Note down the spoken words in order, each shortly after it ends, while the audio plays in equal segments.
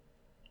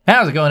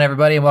How's it going,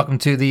 everybody? And welcome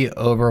to the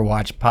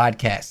Overwatch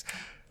podcast.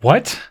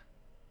 What?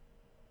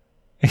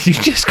 You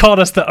just called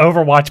us the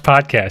Overwatch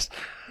podcast.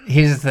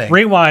 Here's the thing.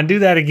 Rewind, do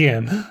that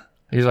again.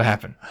 Here's what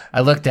happened.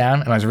 I looked down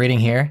and I was reading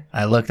here.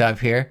 I looked up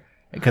here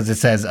because it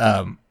says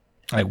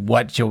like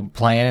what you're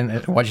playing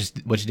and what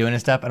you're doing and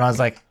stuff. And I was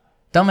like,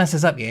 don't mess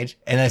this up, Gage.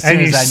 And as soon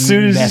as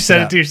you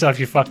said it to yourself,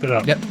 you fucked it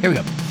up. Yep, here we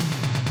go.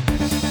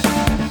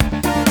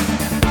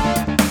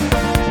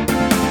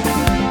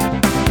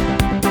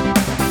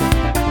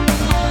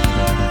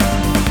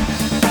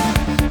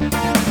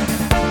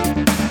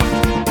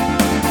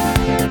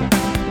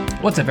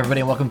 What's up, everybody,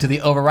 and welcome to the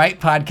Overwrite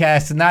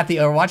podcast, not the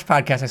Overwatch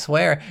podcast, I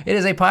swear. It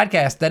is a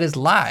podcast that is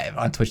live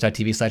on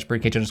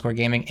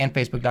twitch.tv/birdcage_gaming and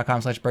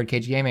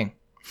facebook.com/birdcagegaming.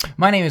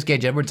 My name is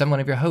Gage Edwards. I'm one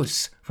of your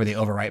hosts for the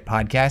Overwrite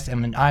podcast,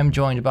 and I'm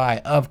joined by,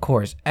 of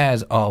course,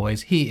 as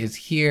always, he is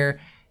here.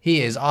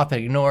 He is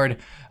often ignored.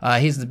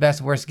 He's the best,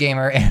 worst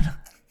gamer in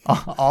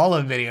all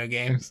of video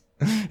games.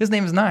 His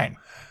name is Nine.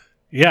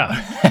 Yeah.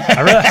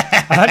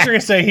 I thought you were going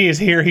to say he is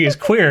here, he is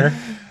queer,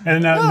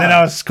 and then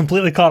I was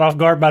completely caught off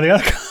guard by the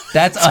other comment.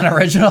 That's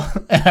unoriginal,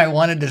 and I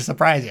wanted to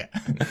surprise you.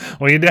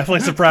 Well, you definitely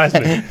surprised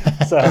me.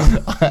 So,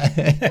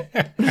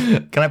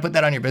 can I put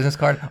that on your business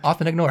card?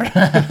 Often ignored.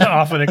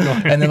 often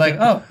ignored. And they're like,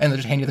 oh, and they'll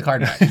just hand you the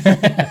card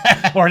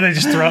back. Or they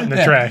just throw it in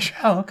the trash.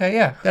 Oh, okay,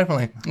 yeah,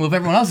 definitely. Well, if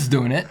everyone else is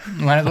doing it,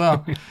 might as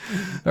well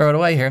throw it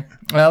away here.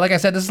 Well, like I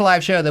said, this is a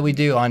live show that we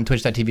do on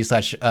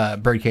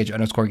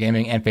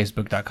twitch.tv/birdcage_gaming and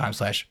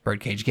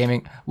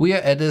facebook.com/birdcagegaming.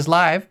 It is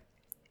live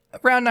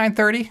around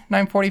 9:30,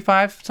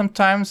 9:45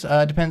 sometimes.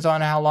 Depends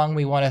on how long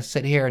we want to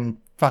sit here and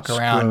fuck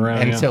around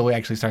until we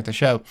actually start the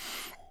show.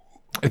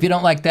 If you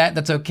don't like that,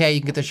 that's okay.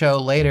 You can get the show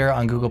later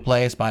on Google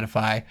Play,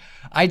 Spotify,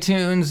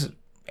 iTunes,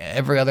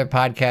 every other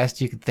podcast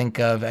you can think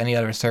of, any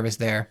other service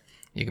there.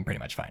 You can pretty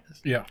much find us.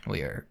 Yeah.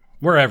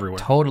 We're everywhere.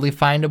 Totally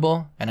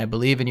findable, and I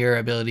believe in your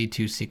ability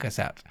to seek us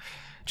out.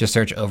 Just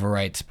search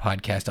Overwrite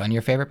podcast on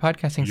your favorite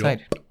podcasting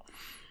site.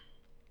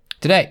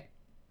 Today,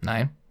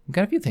 Nine, we've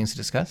got a few things to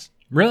discuss.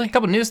 Really? A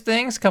couple news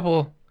things,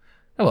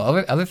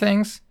 other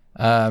things.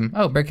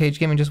 Birdcage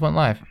Gaming just went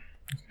live.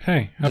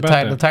 Hey, how The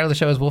about title of the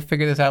show is We'll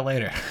Figure This Out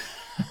Later.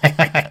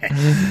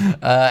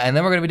 And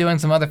then we're going to be doing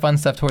some other fun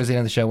stuff towards the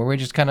end of the show where we're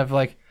just kind of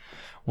like,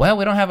 well,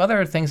 we don't have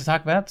other things to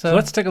talk about, So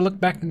let's take a look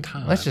back in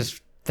time. let's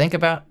just think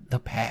about the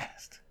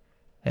past.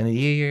 In the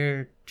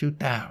year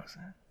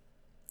 2000.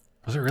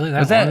 Was it really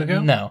that long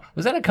ago? No.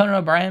 Was that a Conan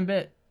O'Brien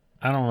bit?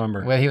 I don't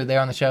remember. Where he was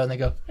there on the show and they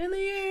go, in the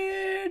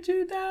year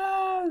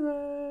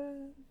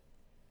 2000.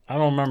 I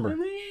don't remember. In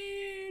the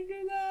year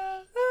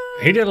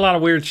 2000. He did a lot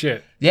of weird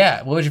shit.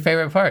 Yeah. What was your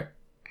favorite part?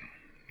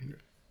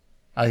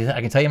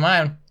 I can tell you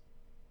mine.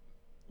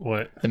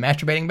 What? The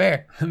masturbating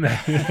bear.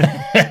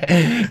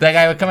 That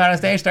guy would come out on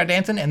stage, start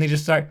dancing, and they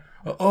just start,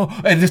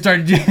 and just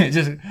start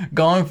just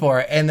going for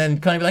it. And then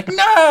Coney would be like,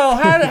 no,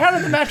 how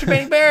did the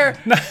masturbating bear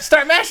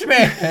start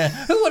masturbating?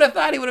 Who would have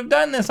thought he would have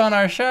done this on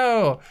our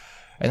show?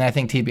 And I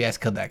think TBS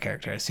killed that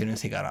character as soon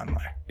as he got on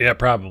there. Yeah,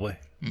 probably.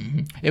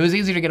 Mm-hmm. It was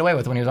easier to get away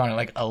with when he was on at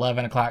like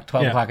 11 o'clock,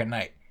 12 o'clock at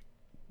night.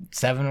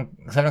 7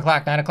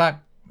 o'clock, 9 o'clock?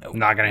 Nope.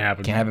 Not going to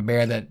happen. Can't have a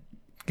bear that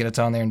gets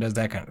on there and does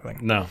that kind of thing.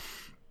 No.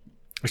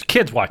 There's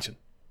kids watching.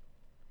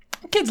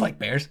 Kids like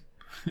bears.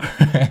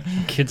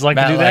 Kids like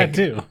to do that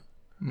too.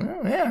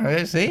 Well,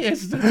 yeah, see,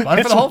 it's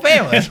fun for the whole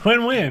family. It's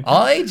win-win.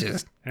 All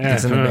ages. Yeah.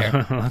 It's in the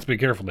bear. Let's be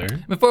careful there.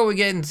 Before we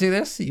get into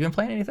this, you been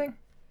playing anything?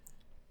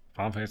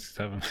 Final Fantasy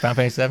 7. Final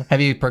Fantasy 7?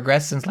 Have you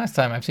progressed since last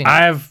time I've seen it?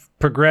 I've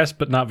progressed,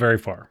 but not very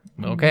far.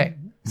 Okay.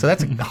 So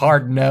that's a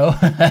hard no.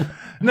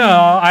 No,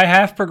 I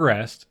have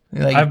progressed.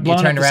 I've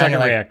blown up the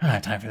second reactor. I don't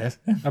have time for this.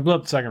 I blew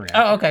up the second reactor.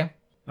 Oh, okay.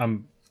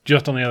 I'm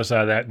just on the other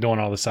side of that, doing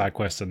all the side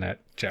quests in that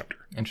chapter.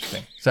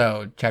 Interesting.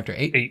 So, chapter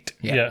 8? 8.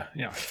 Yeah.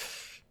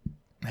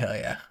 Hell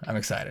yeah. I'm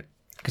excited.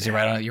 Because you're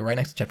right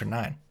next to chapter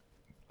 9.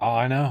 Oh,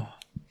 I know.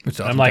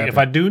 Awesome I'm like, chapter. if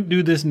I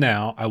do this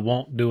now, I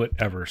won't do it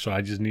ever. So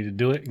I just need to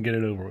do it and get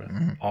it over with.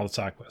 Mm-hmm. All the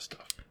side quest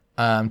stuff.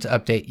 To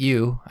update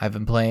you, I've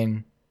been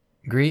playing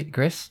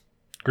Gris?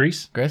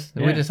 Greece? Did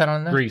Yeah. we just had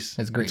on there? Greece.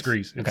 It's Greece. It's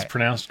Greece. It's Okay.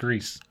 pronounced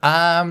Greece.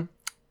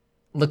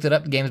 Looked it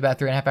up. The game's about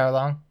 3.5 hours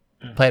long.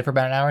 Yeah. Played it for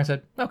about an hour and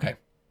said, okay,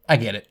 I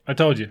get it. I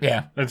told you.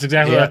 Yeah. That's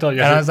exactly what I told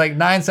you. And I was like,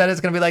 Nine said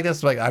it's going to be like this.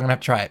 So like, I'm going to have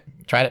to try it.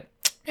 Tried it.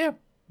 Yeah.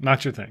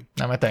 Not your thing.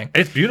 Not my thing.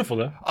 It's beautiful,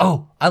 though.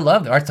 Oh, I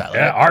love the art style.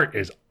 Yeah, art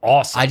is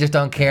awesome. I just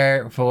don't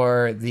care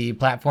for the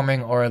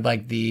platforming or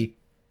like the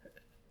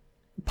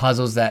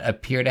puzzles that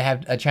appear to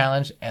have a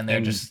challenge, and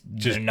they're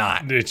they're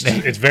not.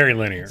 It's very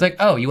linear. It's like,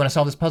 oh, you want to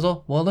solve this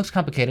puzzle? Well, it looks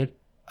complicated.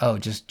 Oh,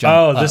 just jump.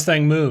 Oh, up. this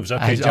thing moves.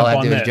 Okay, all I jump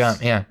on do this. is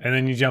jump, yeah. And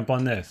then you jump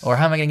on this. Or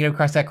how am I going to get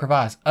across that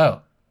crevasse? Oh,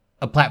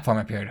 a platform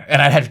appeared,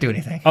 and I'd have to do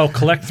anything. Oh,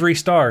 collect 3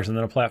 stars and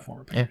then a platform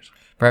appears. Yeah,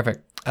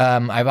 perfect.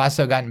 I've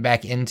also gotten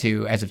back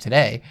into, as of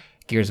today,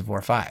 Gears of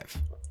War 5.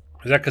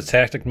 Is that because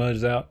Tactic mode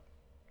is out?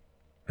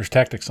 Or is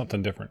Tactics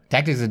something different?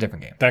 Tactics is a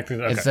different game.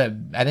 Tactics, okay.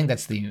 I think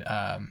that's the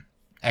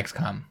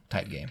XCOM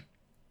type game.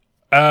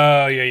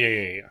 Oh,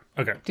 yeah.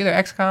 Okay. It's either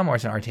XCOM or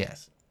it's an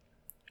RTS.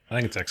 I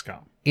think it's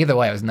XCOM. Either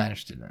way, I was not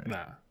interested in it.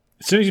 Nah.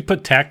 As soon as you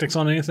put Tactics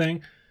on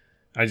anything,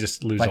 I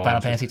just lose Like all Final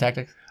interest. Fantasy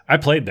Tactics? I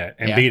played that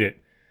and Yeah. beat it.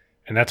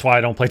 And that's why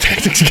I don't play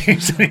tactics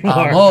games anymore.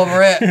 I'm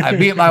over it. I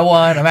beat my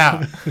one. I'm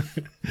out.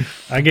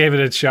 I gave it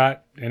a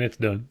shot and it's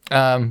done.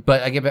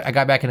 But I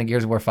got back into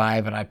Gears of War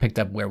 5 and I picked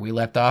up where we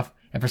left off.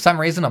 And for some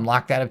reason, I'm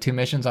locked out of 2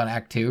 missions on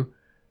Act 2.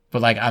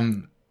 But like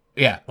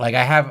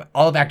I have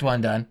all of Act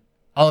 1 done.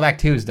 All of Act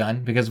 2 is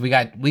done because we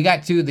got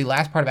to the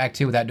last part of Act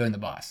 2 without doing the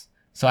boss.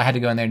 So I had to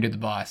go in there and do the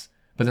boss.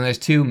 But then there's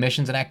 2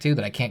 missions in Act 2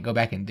 that I can't go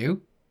back and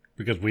do.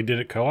 Because we did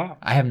it co-op.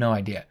 I have no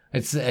idea.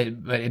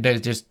 They're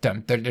just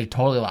they're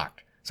totally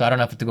locked. So I don't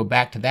know if I have to go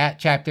back to that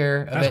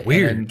chapter of That's it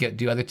weird. and then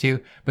do other 2.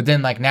 But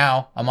then like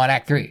now I'm on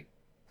Act 3.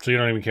 So you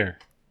don't even care.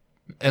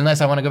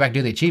 Unless I want to go back and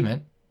do the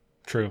achievement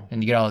True.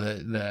 and you get all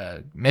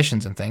the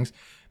missions and things.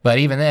 But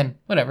even then,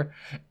 whatever.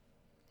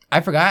 I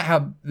forgot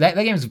how that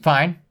game is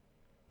fine.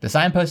 The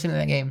signposting in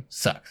that game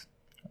sucks.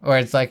 Or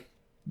it's like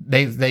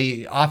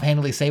they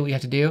offhandedly say what you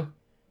have to do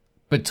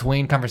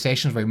between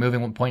conversations where you're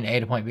moving from point A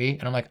to point B.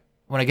 And I'm like,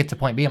 when I get to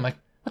point B, I'm like,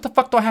 what the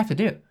fuck do I have to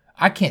do?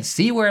 I can't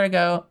see where to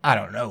go. I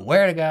don't know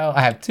where to go.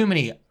 I have too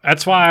many.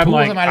 That's why I'm Tools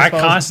like, at my I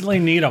disposal. constantly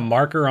need a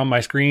marker on my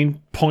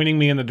screen pointing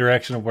me in the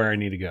direction of where I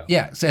need to go.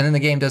 Yeah. So, and then the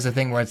game does the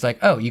thing where it's like,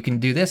 oh, you can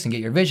do this and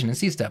get your vision and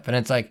see stuff. And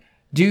it's like,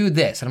 do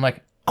this. And I'm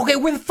like, okay,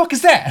 where the fuck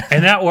is that?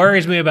 And that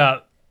worries me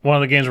about one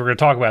of the games we're going to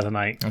talk about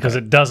tonight because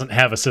it doesn't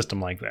have a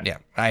system like that. Yeah,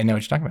 I know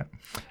what you're talking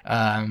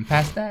about.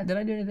 Past that, did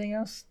I do anything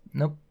else?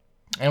 Nope.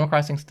 Animal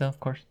Crossing still, of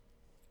course.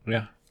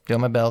 Yeah.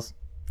 Doing my bells.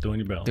 Doing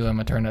your bells. Doing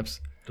my turnips.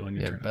 Doing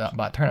your turnips.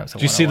 Bought turnips.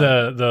 Did you see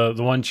the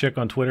one chick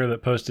on Twitter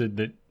that posted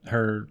that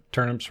her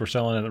turnips were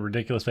selling at a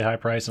ridiculously high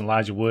price and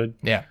Elijah Wood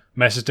Yeah.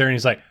 messaged her and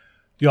he's like,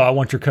 yo, I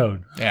want your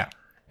code. Yeah.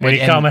 When he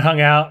come and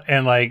hung out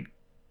and like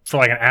for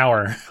like an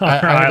hour on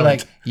her I island.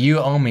 like, you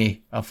owe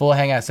me a full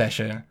hangout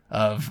session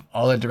of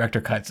all the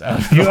director cuts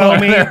of You Lord owe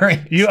of me the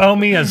Rings. you owe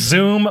me a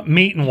Zoom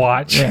meet and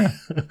watch Yeah.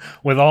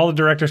 with all the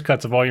director's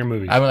cuts of all your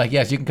movies. I was like,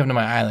 yes, you can come to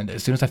my island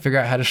as soon as I figure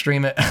out how to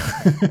stream it.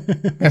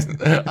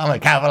 I'm gonna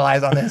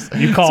capitalize on this.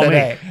 You call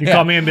today. me. You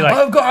call me and be like,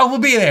 oh, God, we'll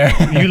be there.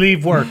 you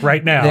leave work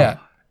right now Yeah.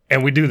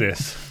 and we do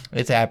this.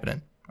 It's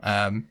happening.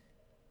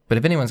 But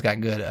if anyone's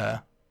got good,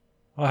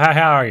 Well,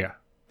 how are you?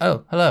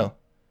 oh, hello.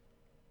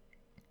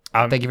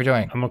 I'm Thank you for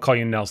joining. going to call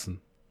you Nelson.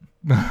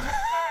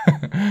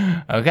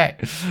 Okay.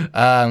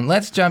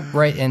 Let's jump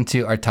right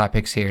into our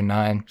topics here.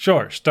 9.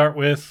 Sure. Start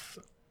with,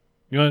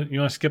 you want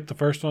to skip the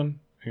first one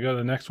and go to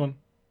the next one?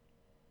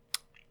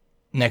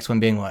 Next one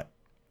being what?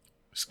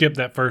 Skip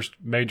that first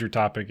major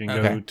topic and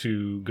Okay. go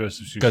to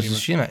Ghost of Tsushima. Ghost of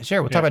Tsushima.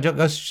 Sure, we'll talk about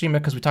Ghost of Tsushima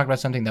because we talked about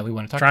something that we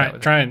want to talk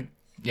about. Try and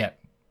Yeah.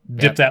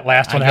 dip that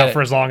last I one get out it.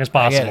 for as long as get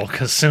possible it.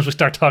 because as soon as we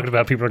start talking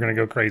about it, people are going to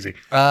go crazy.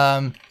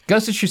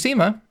 Ghost of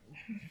Tsushima.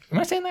 Am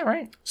I saying that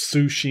right?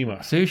 Tsushima.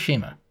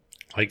 Tsushima.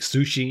 Like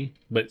sushi,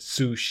 but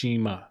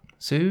Tsushima.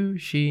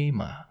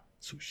 Tsushima.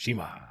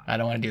 Tsushima. I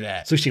don't want to do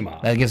that.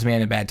 Tsushima. That gives me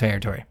into bad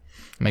territory.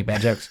 I make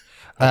bad jokes.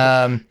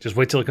 Just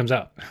wait till it comes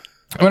out.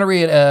 I'm going to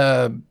read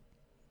an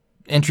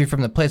entry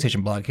from the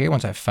PlayStation blog here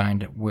once I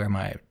find where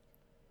my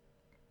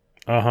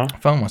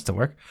phone wants to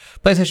work.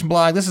 PlayStation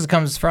blog. This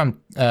comes from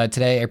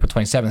today, April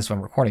 27th. This is when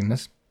I'm recording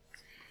this.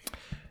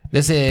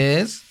 This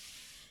is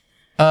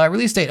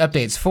release date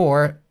updates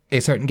for a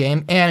certain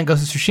game and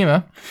Ghost of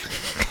Tsushima.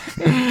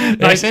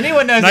 If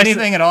anyone knows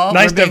anything at all,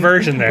 Nice we're being-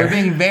 diversion there. We're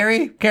being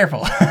very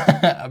careful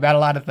about a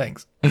lot of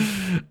things.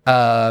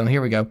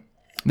 Here we go.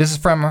 This is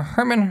from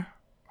Herman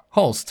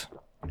Holst,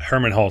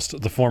 Herman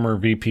Holst, the former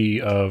VP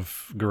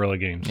of Guerrilla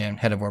Games. yeah,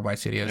 head of Worldwide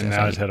Studios. And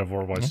now is head of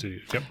Worldwide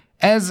Studios. Yep.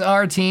 As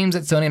our teams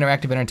at Sony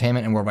Interactive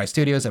Entertainment and Worldwide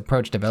Studios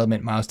approach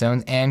development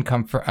milestones and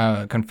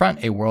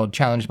confront a world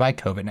challenged by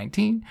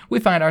COVID-19, we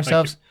find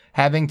ourselves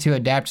having to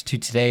adapt to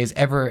today's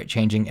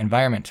ever-changing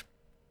environment.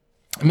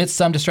 Amidst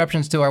some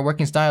disruptions to our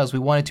working styles, we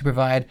wanted to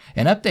provide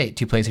an update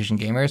to PlayStation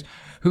gamers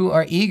who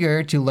are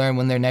eager to learn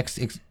when their next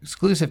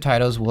exclusive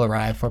titles will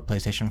arrive for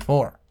PlayStation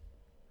 4.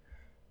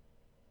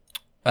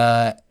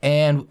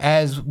 And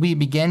as we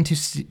begin to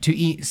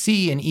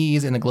see an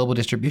ease in the global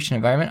distribution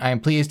environment, I am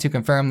pleased to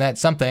confirm that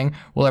something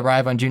will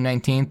arrive on June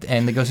 19th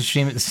and the Ghost of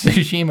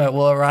Tsushima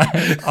will arrive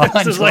on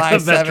This is July like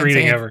the best 17th.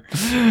 reading ever.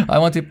 I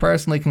want to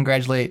personally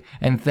congratulate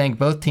and thank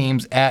both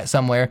teams at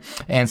Somewhere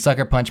and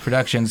Sucker Punch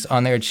Productions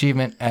on their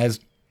achievement as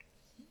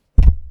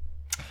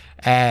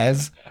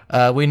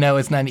we know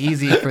it's not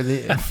easy for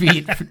the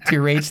feat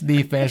to reach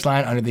the finish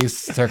line under these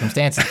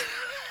circumstances.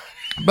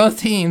 Both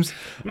teams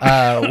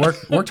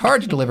worked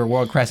hard to deliver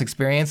world-class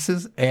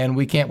experiences, and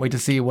we can't wait to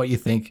see what you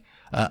think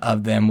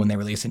of them when they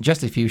release in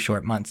just a few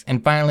short months.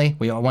 And finally,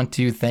 we all want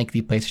to thank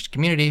the PlayStation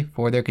community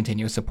for their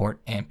continuous support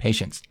and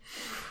patience.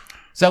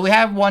 So we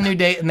have one new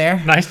date in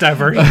there. Nice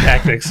diversion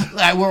tactics.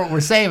 We're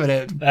saving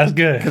it. That's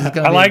good. It's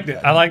gonna I be liked it.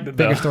 I liked it,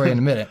 Bigger though. story in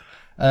a minute.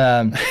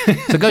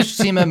 So Ghost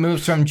of Tsushima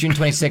moves from June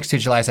 26th to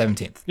July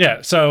 17th.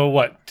 Yeah, so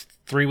what,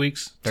 3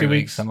 weeks? 2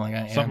 weeks? Something like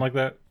that. Yeah. Something like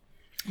that.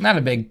 Not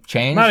a big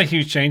change. Not a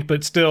huge change,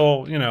 but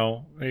still, you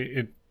know,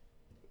 it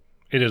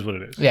is what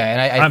it is. Yeah,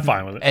 and I'm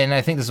fine with it. And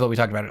I think this is what we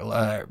talked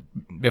about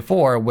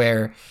before,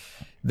 where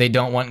they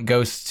don't want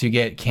Ghosts to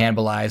get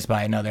cannibalized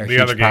by another The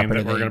huge other game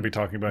property that we're going to be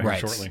talking about here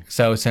shortly.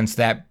 So since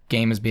that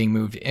game is being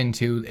moved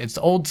into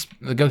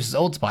the Ghost's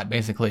old spot,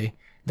 basically,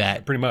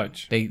 that Pretty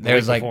much.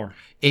 there's like,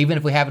 even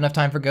if we have enough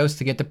time for Ghosts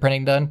to get the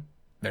printing done,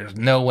 there's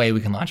no way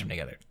we can launch them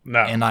together. No.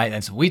 And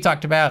that's what we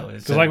talked about.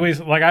 Because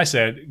like I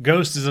said,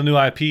 Ghost is a new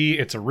IP.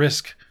 It's a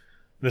risk.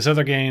 This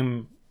other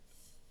game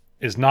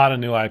is not a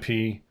new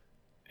IP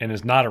and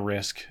is not a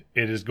risk.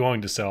 It is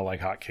going to sell like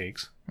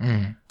hotcakes.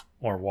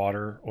 Or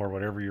water, or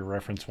whatever your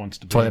reference wants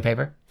to be. Toilet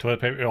paper.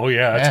 Toilet paper. Oh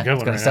yeah, that's a good one.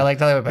 It's gonna right sell now. like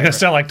toilet paper. It's gonna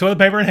sell like toilet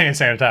paper and hand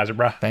sanitizer,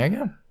 bro. There you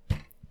go.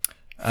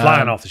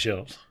 Flying off the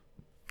shelves.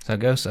 So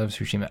Ghost of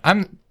Tsushima.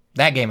 I'm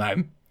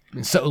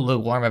so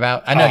lukewarm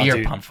about. I know you're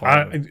dude, pumped for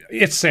it.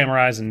 It's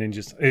samurais and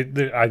ninjas.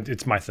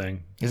 It's my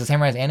thing. Is it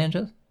samurais and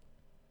ninjas?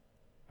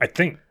 I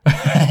think.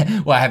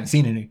 Well, I haven't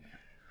seen any.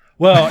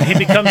 Well, he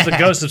becomes the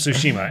Ghost of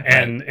Tsushima,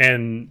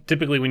 and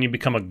typically when you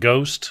become a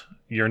ghost,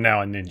 you're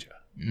now a ninja.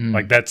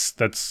 Like that's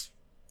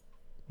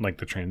like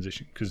the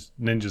transition, because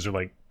ninjas are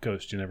like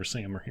ghosts. You never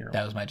see them or hear them.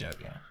 That was my joke.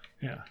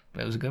 Yeah,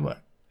 but it was a good one.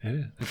 It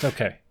is. It's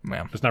okay.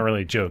 Well, It's not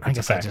really a joke. I It's a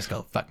guess I'll fact. just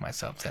go fuck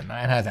myself then.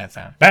 How's that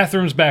sound?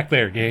 Bathroom's back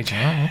there, Gage.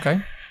 Oh,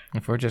 okay.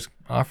 If we're just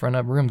offering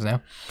up rooms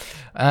now.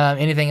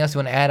 Anything else you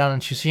want to add on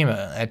Tsushima?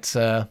 That's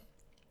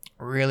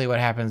really what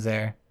happens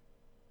there.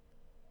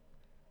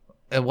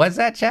 What's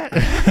that, chat?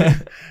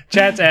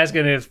 Chat's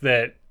asking if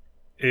that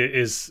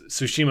is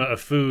Tsushima a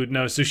food.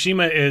 No,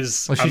 Tsushima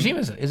is. Well,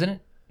 Tsushima isn't it?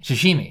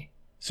 Sashimi.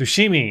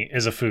 Sushimi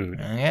is a food.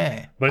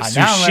 Okay. But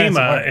now I'm learning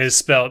some Tsushima words. is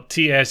spelled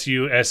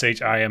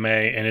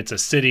Tsushima, and it's a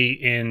city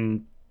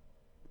in,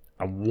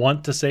 I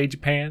want to say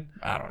Japan,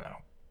 I don't know.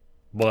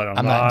 but I'm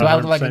I'm not not- do I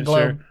look like a 100%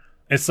 globe? sure.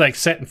 It's like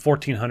set in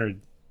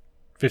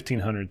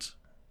 1500s,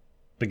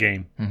 the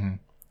game. Mm-hmm.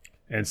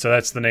 And so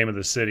that's the name of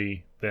the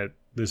city that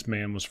this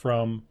man was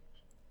from,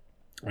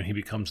 and he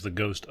becomes the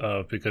ghost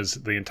of, because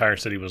the entire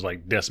city was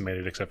like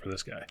decimated except for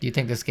this guy. Do you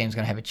think this game's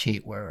gonna have a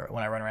cheat where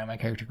when I run around, my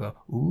character go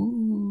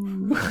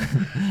ooh,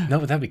 No,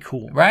 but that'd be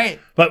cool. right?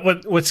 But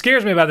what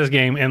scares me about this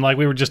game, and like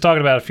we were just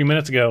talking about a few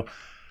minutes ago,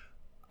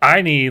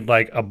 I need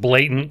like a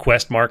blatant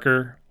quest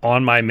marker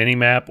on my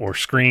minimap or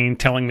screen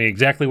telling me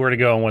exactly where to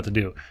go and what to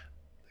do.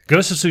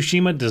 Ghost of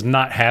Tsushima does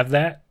not have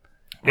that.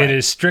 Right. It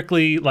is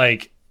strictly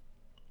like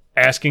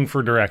asking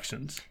for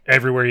directions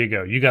everywhere you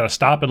go. You got to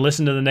stop and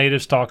listen to the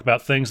natives talk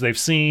about things they've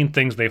seen,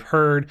 things they've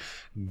heard.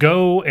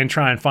 Go and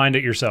try and find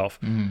it yourself.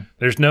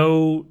 There's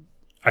no,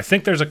 I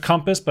think there's a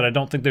compass, but I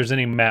don't think there's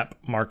any map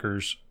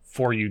markers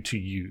for you to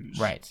use.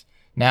 Right.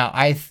 Now,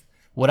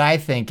 what I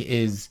think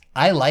is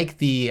I like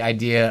the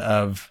idea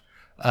of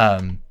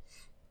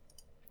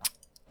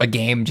a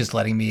game just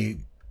letting me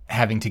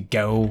having to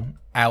go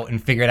out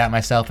and figure it out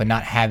myself and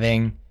not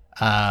having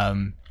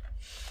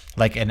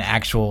like an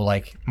actual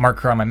like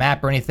marker on my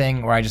map or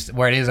anything where it is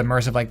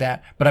immersive like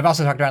that. But I've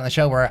also talked about in the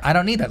show where I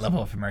don't need that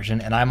level of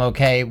immersion, and I'm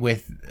okay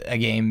with a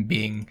game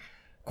being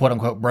quote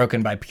unquote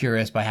broken by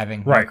purists by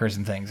having markers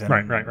and things.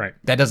 And Right.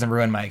 that doesn't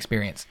ruin my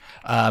experience.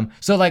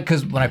 So like,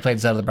 because when I played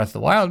Zelda Breath of the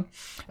Wild,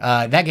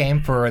 that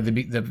game for the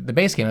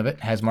base game of it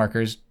has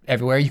markers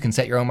everywhere. You can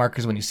set your own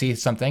markers when you see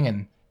something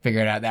and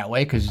figure it out that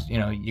way, because you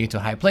get to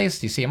a high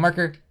place, you see a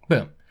marker,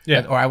 boom.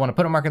 Yeah. Or I want to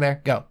put a marker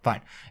there, go, fine.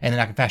 And then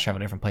I can fast travel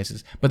to different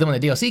places. But then when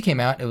the DLC came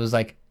out, it was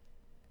like,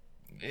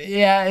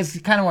 yeah, it's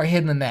kind of more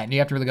hidden than that. And you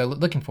have to really go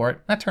looking for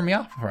it. That turned me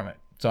off from it.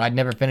 So I'd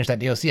never finished that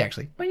DLC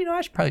actually. But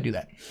I should probably do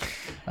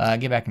that.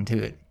 Get back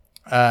into it.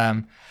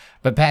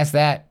 But past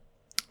that,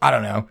 I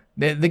don't know.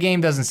 The game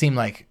doesn't seem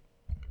like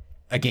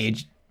a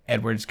Gage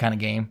Edwards kind of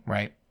game,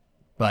 right?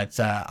 But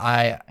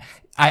I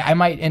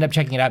might end up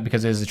checking it out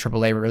because there's a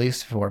AAA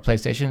release for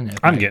PlayStation.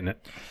 I'm getting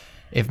it.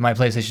 If my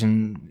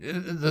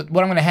PlayStation,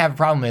 what I'm going to have a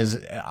problem is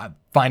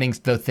finding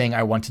the thing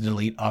I want to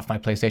delete off my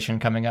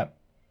PlayStation coming up.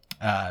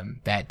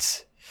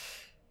 That's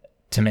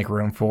to make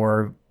room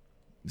for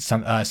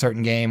some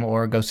certain game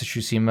or Ghost of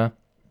Tsushima.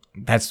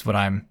 That's what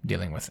I'm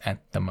dealing with at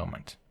the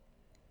moment.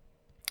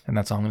 And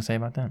that's all I'm going to say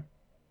about that.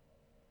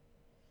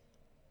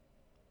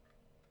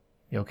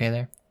 You okay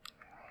there?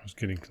 I was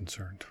getting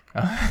concerned.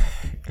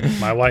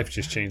 My wife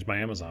just changed my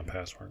Amazon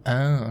password.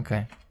 Oh,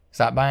 okay.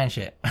 Stop buying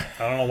shit. I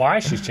don't know why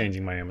she's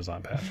changing my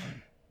Amazon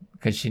password.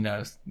 Because she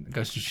knows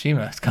Ghost of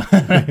Tsushima is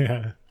coming.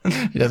 Yeah.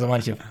 She doesn't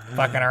want you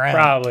fucking around.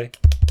 Probably.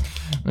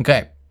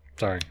 Okay.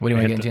 Sorry. What do you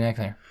want to get into next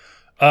here?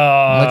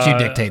 Uh, Let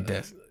you dictate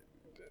this.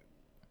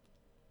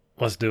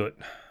 Let's do it.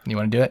 You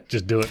want to do it?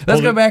 Just do it.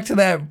 Let's go back to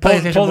that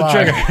PlayStation Pull the blog.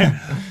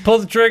 trigger. Pull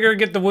the trigger,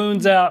 get the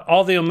wounds out.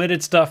 All the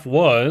omitted stuff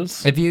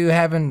was. If you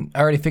haven't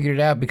already figured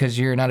it out because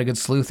you're not a good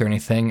sleuth or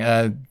anything,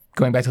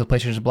 going back to the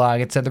PlayStation blog,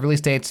 it said the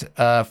release dates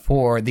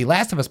for The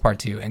Last of Us Part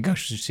 2 and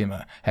Ghost of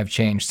Tsushima have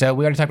changed. So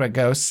we already talked about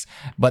Ghosts,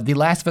 but The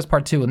Last of Us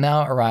Part 2 will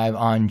now arrive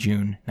on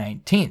June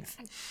 19th,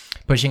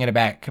 pushing it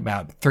back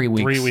about 3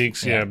 weeks. 3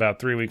 weeks, yeah, about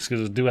 3 weeks,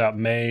 because it was due out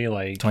May,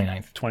 like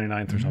 29th.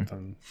 29th or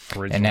something.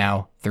 Originally. And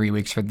now 3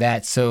 weeks for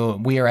that. So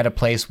we are at a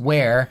place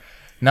where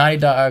Naughty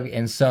Dog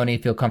and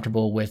Sony feel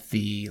comfortable with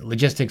the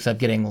logistics of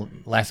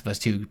getting Last of Us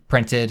 2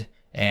 printed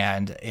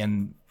and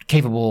in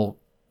capable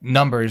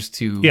numbers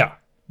to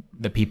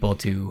the people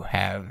to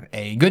have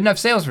a good enough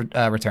sales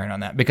return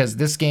on that, because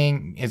his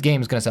game is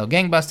going to sell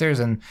gangbusters,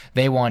 and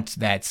they want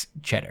that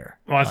cheddar.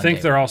 Well, I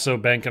think they're also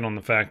banking on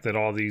the fact that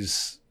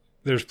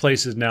there's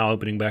places now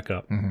opening back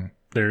up. Mm-hmm.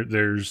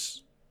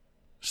 There's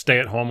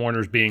stay-at-home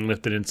orders being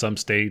lifted in some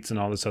states and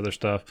all this other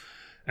stuff.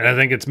 And I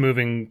think it's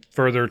moving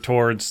further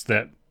towards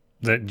that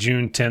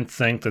June 10th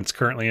thing that's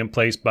currently in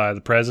place by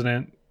the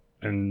president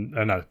and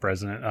not the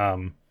president,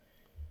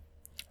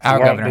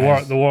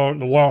 the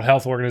World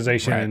Health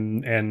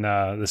Organization and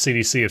the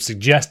CDC have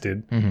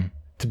suggested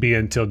to be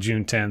until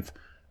June 10th.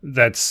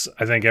 That's,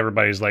 I think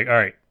everybody's like, all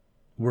right,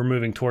 we're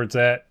moving towards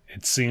that.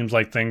 It seems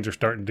like things are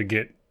starting to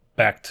get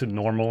back to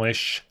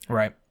normal-ish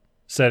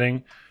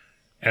setting.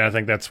 And I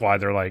think that's why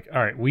they're like,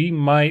 all right, we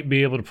might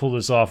be able to pull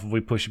this off if we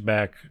push it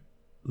back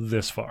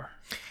this far.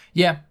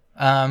 Yeah.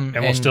 And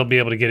we'll still be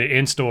able to get it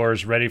in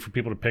stores, ready for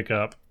people to pick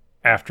up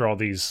after all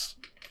these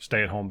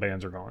stay-at-home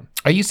bans are gone.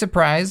 Are you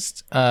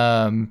surprised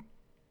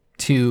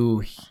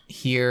to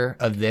hear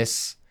of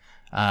this?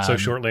 So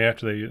shortly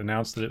after they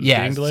announced that it was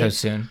being delayed? So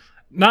soon.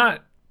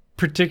 Not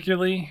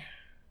particularly.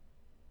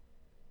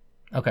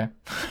 Okay.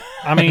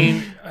 I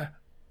mean,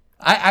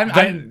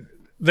 I'm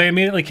they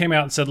immediately came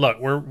out and said, look,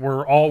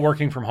 we're all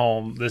working from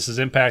home. This has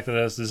impacted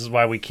us. This is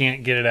why we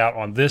can't get it out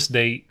on this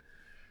date.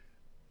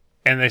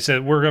 And they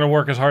said, we're going to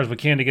work as hard as we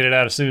can to get it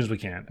out as soon as we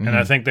can. And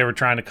I think they were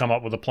trying to come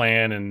up with a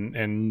plan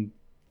and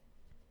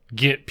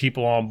get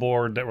people on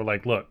board that were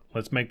like, look,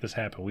 let's make this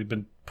happen. We've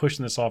been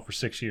pushing this off for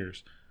 6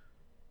 years.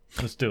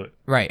 Let's do it.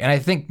 Right. And I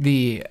think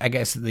the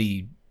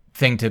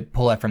thing to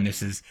pull out from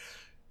this is,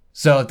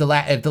 so if the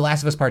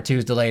Last of Us Part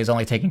 2's delay is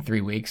only taking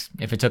 3 weeks,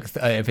 if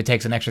it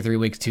takes an extra 3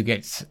 weeks to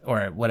get,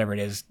 or whatever it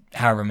is,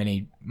 however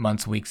many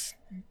months, weeks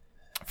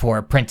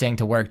for printing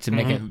to work to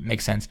make it make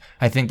sense,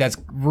 I think that's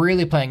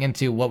really playing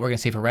into what we're going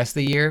to see for the rest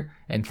of the year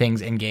and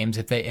things in games.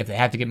 If they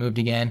have to get moved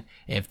again,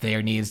 if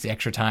there needs the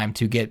extra time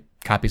to get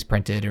copies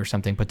printed or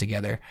something put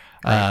together,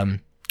 I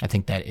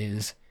think that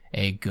is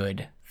a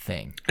good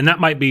thing. And that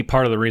might be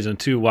part of the reason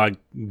too why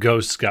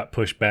Ghosts got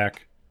pushed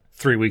back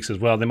 3 weeks as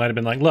well. They might have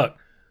been like, look,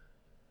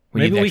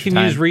 maybe we can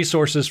use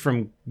resources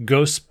from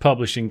Ghost's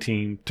publishing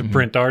team to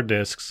print our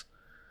discs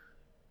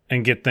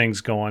and get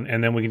things going,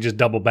 and then we can just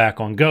double back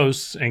on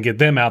Ghosts and get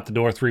them out the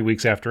door 3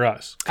 weeks after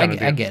us. I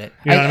get it.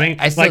 You know what I mean?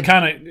 Like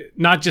kind of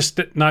not just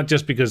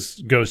because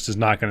Ghost is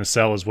not going to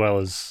sell as well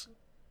as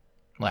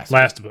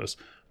Last of Us,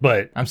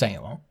 but I'm saying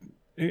it won't.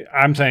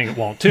 I'm saying it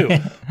won't too.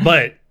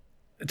 But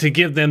to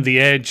give them the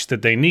edge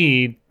that they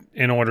need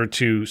in order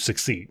to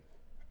succeed.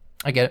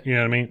 I get it. You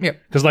know what I mean? Yeah.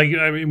 Because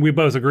we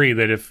both agree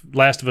that if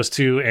Last of Us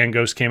 2 and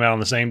Ghost came out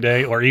on the same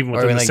day, or even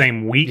within the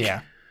same week,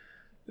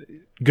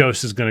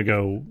 Ghost is going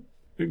to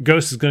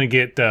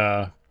get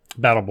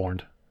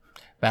Battleborn.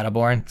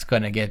 Battleborn. It's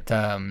going to get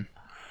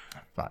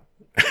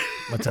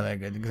what's another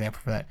good example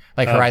for that?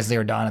 Like Horizon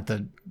Zero Dawn at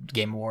the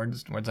Game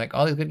Awards, where it's like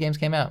all these good games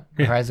came out.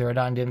 Horizon Zero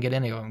Dawn didn't get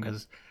any of them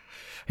because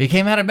he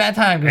came out at a bad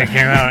time. It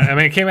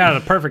came out at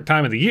the perfect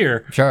time of the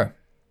year. Sure.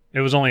 It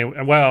was only,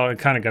 it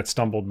kind of got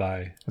stumbled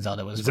by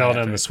Zelda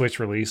and the Switch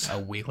release. A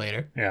week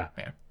later. Yeah.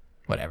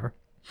 Whatever.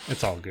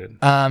 It's all good.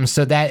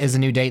 So that is a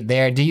new date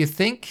there. Do you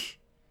think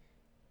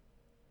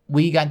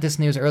we got this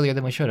news earlier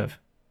than we should have?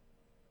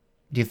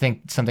 Do you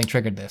think something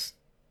triggered this?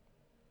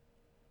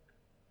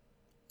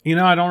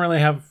 I don't really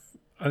have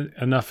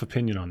enough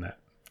opinion on that.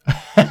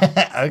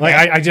 Okay. Like,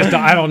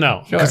 I don't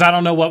know. Because I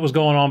don't know what was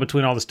going on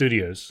between all the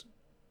studios.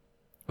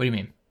 What do you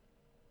mean?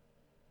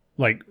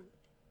 Like,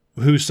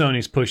 who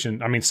Sony's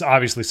pushing? I mean,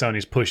 obviously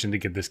Sony's pushing to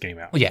get this game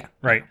out. Well, yeah.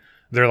 Right?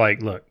 They're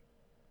like, look,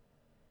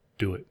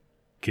 do it.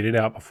 Get it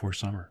out before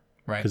summer.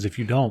 Right. Because if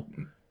you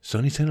don't,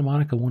 Sony Santa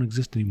Monica won't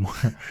exist anymore.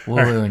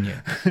 We'll ruin you.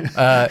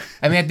 I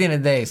mean, at the end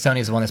of the day,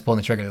 Sony's the one that's pulling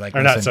the trigger. Like,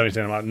 or not Sony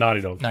Santa Monica,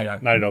 Naughty Dog.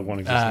 Naughty Dog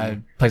won't exist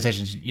anymore.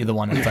 PlayStation's, you're the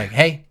one that's like,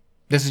 hey,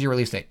 this is your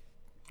release date.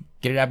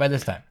 Get it out by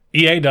this time.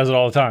 EA does it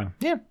all the time.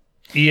 Yeah.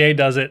 EA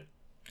does it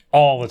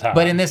all the time.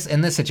 But in this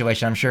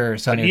situation, I'm sure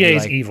Sony would be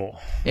EA's like, evil.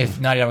 If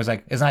Naughty Dog was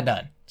like, it's not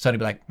done, Sony would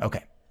be like,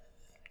 okay,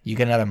 you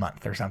get another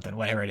month or something,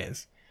 whatever it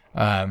is,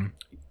 to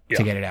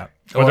get it out.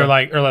 Or they're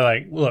like,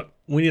 look,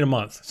 we need a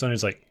month.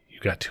 Sony's like, you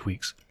got 2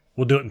 weeks.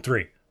 We'll do it in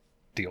 3.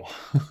 Deal.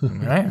 All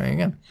right, there you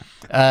go.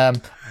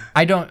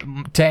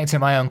 To answer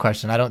my own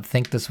question, I don't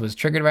think this was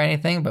triggered by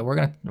anything, but we're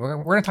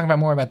gonna talk about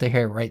more about the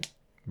here right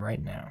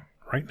now.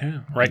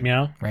 Right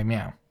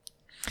now.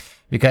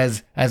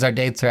 Because as our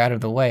dates are out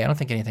of the way, I don't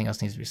think anything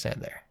else needs to be said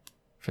there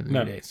for the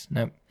new dates.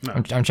 Nope.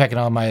 No. I'm checking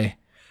all my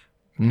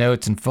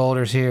notes and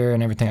folders here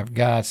and everything I've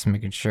got, so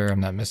making sure I'm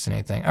not missing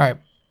anything. All right,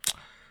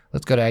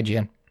 let's go to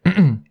IGN.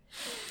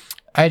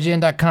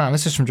 IGN.com.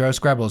 This is from Joe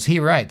Scrubbles. He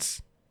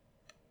writes,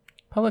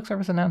 public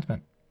service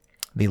announcement.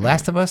 The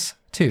Last of Us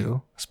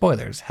 2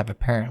 spoilers have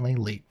apparently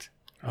leaked.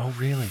 Oh,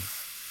 really?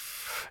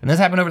 And this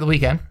happened over the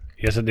weekend.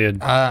 Yes, it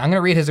did. I'm going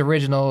to read his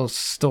original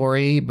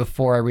story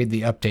before I read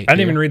the update. I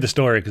didn't even read the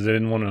story because I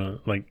didn't want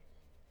to,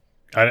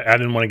 I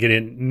didn't want to get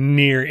in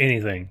near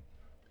anything.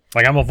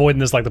 Like, I'm avoiding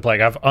this like the plague.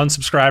 I've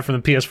unsubscribed from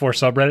the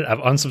PS4 subreddit. I've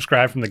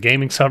unsubscribed from the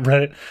gaming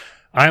subreddit.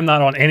 I am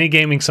not on any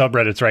gaming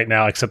subreddits right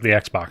now except the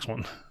Xbox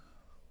one.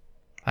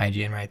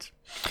 IGN writes,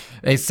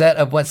 a set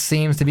of what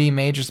seems to be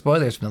major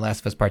spoilers from The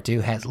Last of Us Part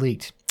 2 has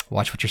leaked.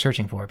 Watch what you're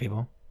searching for,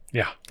 people.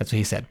 Yeah. That's what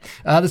he said.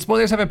 The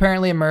spoilers have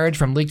apparently emerged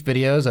from leaked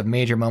videos of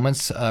major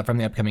moments from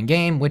the upcoming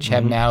game, which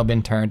have now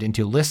been turned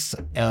into lists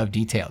of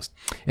details.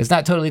 It's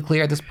not totally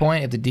clear at this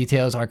point if the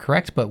details are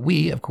correct, but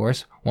we, of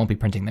course, won't be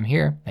printing them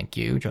here. Thank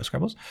you, Joe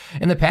Scrubbles.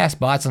 In the past,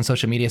 bots on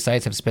social media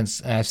sites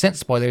have sent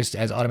spoilers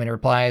as automated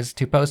replies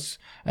to posts,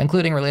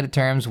 including related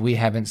terms we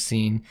haven't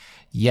seen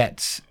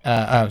yet.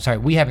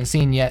 We haven't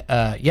seen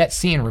yet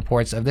seen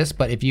reports of this,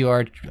 but if you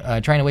are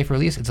trying to wait for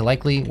release, it's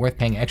likely worth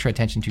paying extra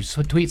attention to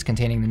tweets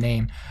containing the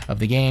name of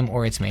the game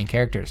or its main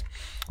characters.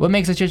 What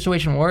makes the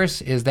situation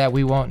worse is that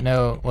we won't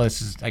know. Well,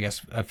 this is, I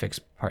guess, a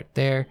fixed part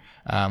there.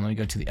 Let me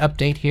go to the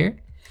update here.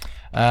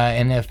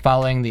 And if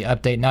following the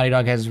update, Naughty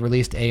Dog has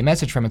released a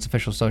message from its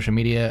official social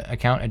media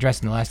account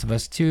addressing The Last of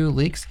Us 2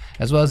 leaks,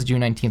 as well as the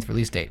June 19th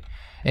release date.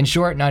 In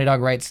short, Naughty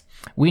Dog writes,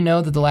 we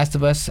know that The Last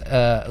of Us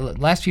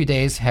last few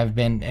days have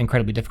been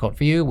incredibly difficult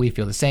for you. We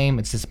feel the same.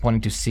 It's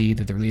disappointing to see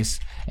that the release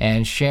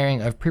and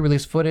sharing of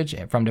pre-release footage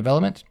from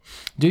development.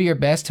 Do your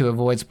best to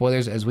avoid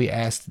spoilers as we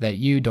ask that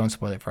you don't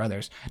spoil it for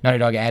others. Naughty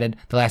Dog added,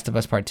 The Last of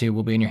Us Part 2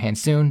 will be in your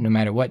hands soon. No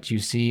matter what you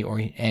see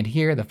and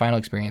hear, the final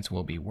experience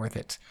will be worth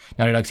it.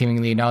 Naughty Dog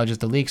seemingly acknowledges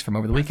the leaks from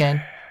over the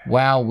weekend.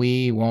 While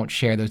we won't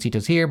share those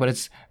details here, but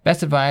it's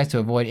best advised to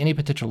avoid any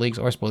potential leaks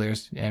or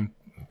spoilers and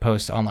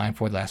posts online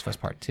for The Last of Us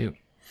Part 2.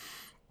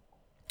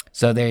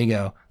 So there you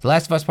go. The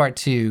Last of Us Part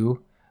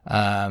 2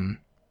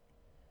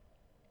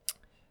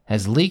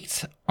 has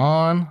leaked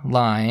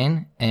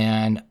online,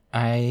 and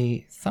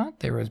I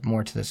thought there was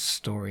more to the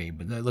story,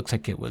 but it looks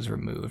like it was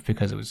removed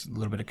because it was a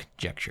little bit of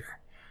conjecture,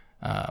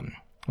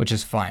 which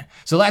is fine.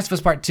 So Last of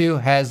Us Part 2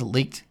 has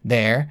leaked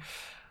there,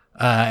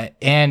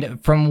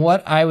 and from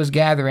what I was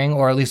gathering,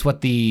 or at least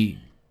what the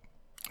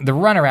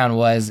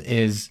runaround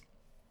is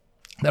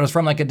that was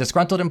from like a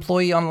disgruntled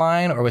employee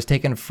online, or was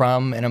taken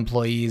from an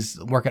employee's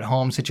work at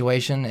home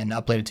situation and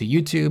uploaded to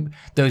YouTube.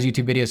 Those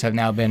YouTube videos have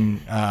now been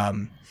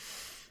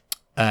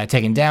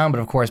taken down,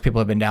 but of course people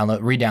have been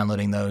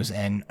re-downloading those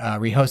and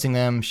rehosting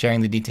them,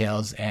 sharing the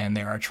details, and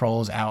there are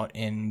trolls out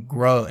in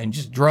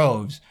just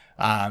droves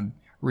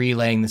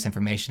relaying this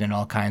information in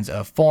all kinds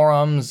of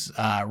forums,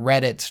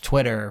 Reddit,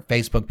 Twitter,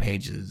 Facebook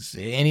pages.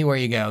 Anywhere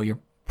you go, you're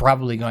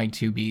probably going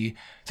to be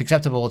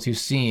susceptible to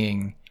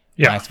seeing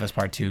Last of Us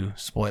Part 2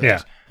 spoilers.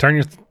 Yeah. Turn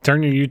your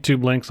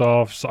YouTube links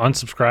off,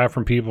 unsubscribe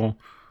from people,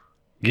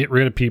 get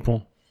rid of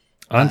people,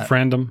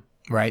 unfriend them.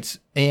 Right.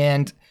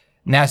 And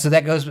now, so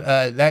that goes,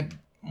 that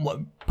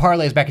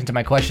parlays back into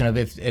my question of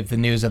if the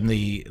news of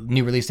the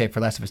new release date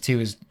for Last of Us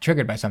 2 is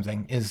triggered by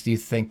something, do you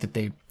think that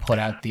they put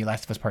out the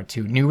Last of Us Part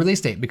 2 new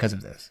release date because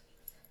of this?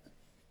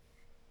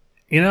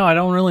 I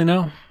don't really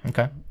know.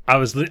 Okay. I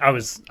was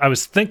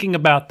thinking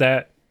about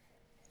that,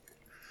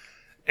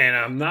 and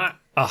I'm not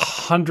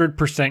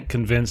 100%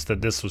 convinced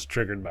that this was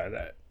triggered by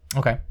that.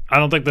 Okay. I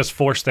don't think this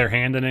forced their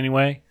hand in any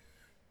way,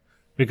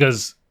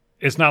 because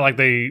it's not like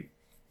they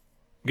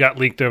got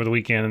leaked over the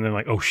weekend and then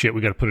like, oh shit, we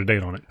got to put a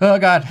date on it. Oh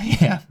god,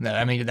 yeah. No,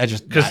 I mean, that's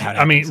just because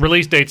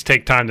release dates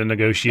take time to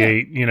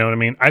negotiate. Yeah. You know what I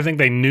mean? I think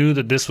they knew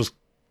that this was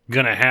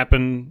gonna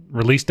happen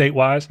release date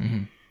wise.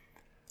 Mm-hmm.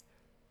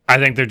 I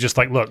think they're just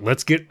like, look,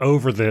 let's get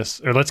over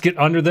this, or let's get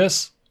under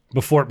this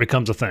before it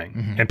becomes a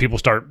thing, and people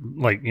start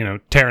like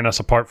tearing us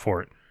apart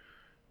for it.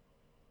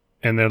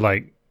 And they're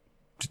like,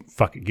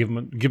 fuck it, give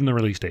them the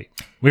release date.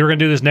 We were going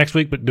to do this next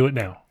week, but do it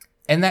now.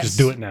 And that's, just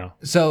do it now.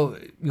 So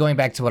going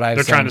back to what I was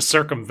saying. They're trying to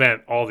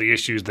circumvent all the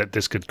issues that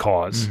this could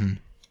cause.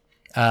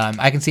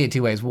 Mm-hmm. I can see it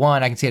two ways.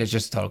 One, I can see it as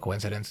just a total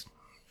coincidence.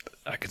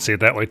 I can see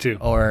it that way too.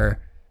 Or,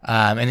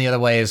 and the other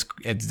way is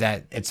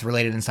that it's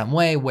related in some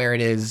way where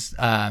it is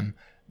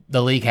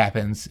the leak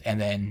happens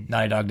and then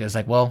Naughty Dog is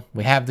like, well,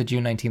 we have the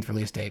June 19th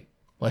release date.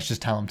 Let's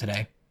just tell them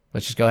today.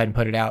 Let's just go ahead and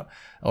put it out.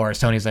 Or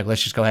Sony's like,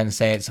 let's just go ahead and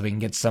say it so we can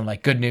get some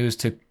like good news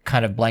to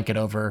kind of blanket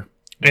over.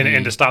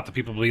 And to stop the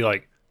people to be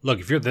like, look,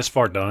 if you're this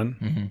far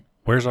done,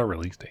 where's our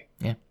release date?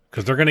 Yeah.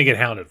 Because they're going to get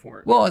hounded for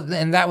it. Well,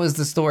 and that was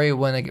the story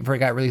when it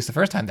got released the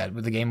first time, that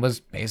the game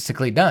was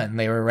basically done.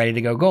 They were ready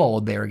to go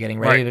gold. They were getting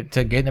ready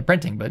to get into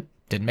printing, but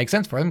didn't make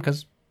sense for them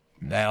because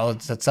all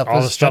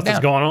the stuff that's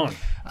going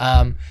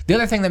on. The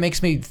other thing that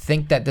makes me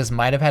think that this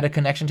might have had a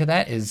connection to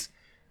that is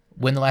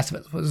when The Last of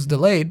Us was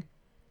delayed,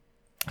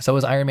 so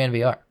was Iron Man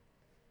VR.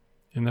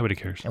 And nobody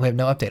cares. And we have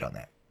no update on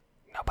that.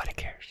 Nobody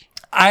cares.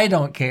 I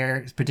don't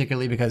care,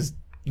 particularly because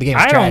the game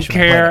was trash. I don't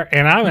care,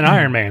 and I'm an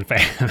Iron Man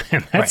fan,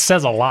 and that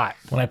says a lot.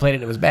 When I played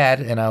it, it was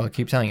bad, and I'll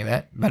keep telling you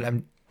that. But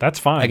that's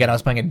fine. Again, I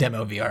was playing a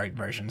demo VR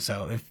version,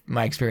 so if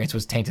my experience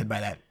was tainted by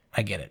that,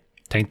 I get it.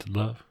 Tainted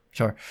love.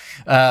 Sure.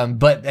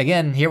 But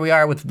again, here we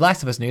are with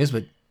Last of Us news,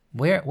 but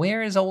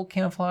where is old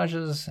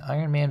Camouflage's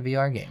Iron Man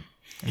VR game?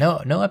 No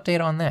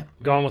update on that.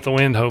 Gone with the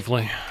wind,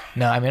 hopefully.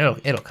 No, I mean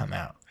it'll come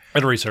out.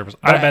 It'll resurface.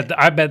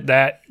 I bet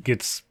that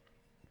gets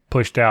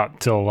pushed out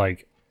till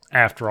like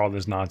after all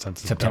this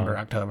nonsense is September,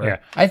 done. October. Yeah.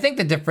 I think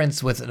the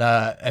difference with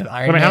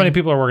Iron Man. How many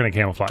people are working at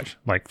Camouflage?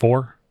 Like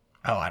 4?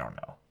 Oh, I don't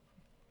know.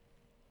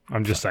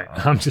 I'm just saying.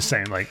 I'm just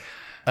saying. Like,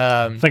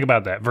 Um, think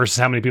about that versus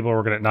how many people are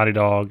working at Naughty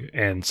Dog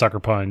and Sucker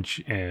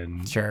Punch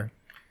and Sure.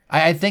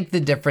 I think the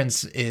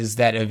difference is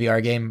that a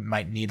VR game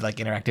might need like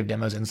interactive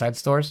demos inside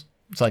stores.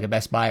 So like a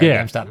Best Buy or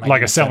GameStop might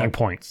like need a selling setup.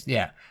 point.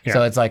 Yeah. Yeah.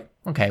 So it's like,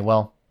 okay,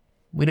 well,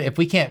 if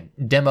we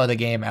can't demo the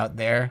game out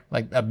there,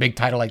 like a big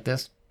title like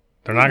this,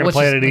 They're not going to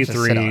play it at let's just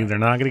sit on E3. it. They're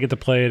not going to get to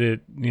play it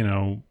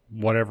at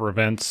whatever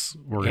events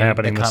were Yeah,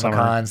 happening the this Comic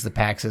summer. Cons, the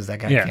PAXs that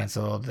got Yeah.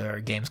 canceled, or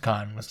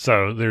Gamescom was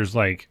So there's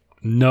like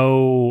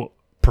no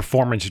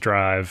performance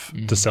drive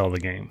to sell the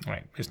game.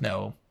 right. There's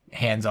no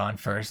hands-on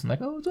first, and like,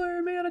 oh,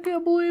 sorry, man, I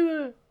can't believe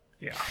it.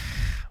 Yeah.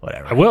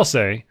 Whatever. I will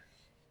say,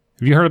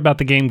 have you heard about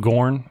the game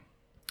Gorn?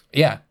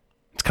 Yeah.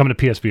 It's coming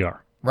to PSVR.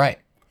 Right.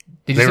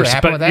 Did you see what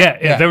happened with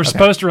that? Yeah, they were okay.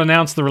 supposed to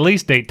announce the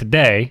release date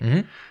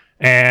today,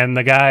 and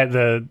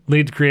the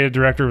lead creative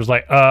director was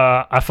like,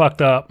 I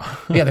fucked up.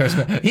 Yeah, there was.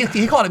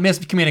 He called it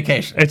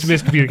miscommunication. It's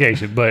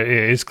miscommunication, but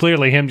it's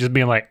clearly him just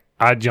being like,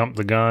 I jumped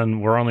the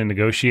gun. We're only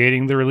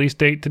negotiating the release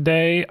date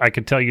today. I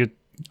could tell you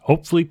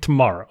hopefully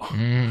tomorrow.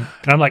 And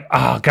I'm like,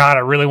 oh, God,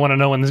 I really want to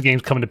know when this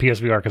game's coming to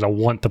PSVR because I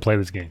want to play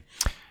this game.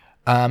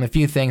 A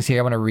few things here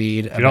I want to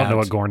read. If you don't know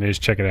what Gorn is,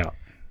 check it out.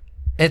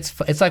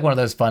 It's like one of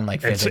those fun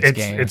like physics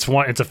games.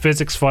 It's a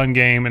physics fun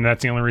game, and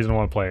that's the only reason I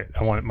want to play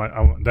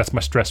it. That's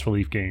my stress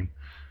relief game.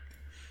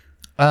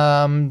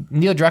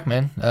 Neil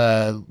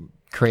Druckmann,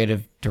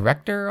 creative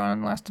director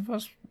on Last of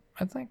Us,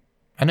 I think.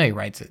 I know he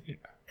writes it.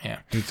 Yeah.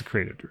 He's the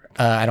creative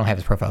director. I don't have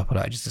his profile put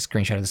out, just a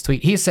screenshot of this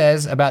tweet. He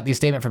says about the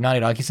statement from Naughty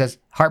Dog, he says,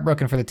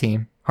 heartbroken for the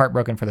team,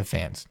 heartbroken for the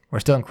fans. We're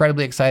still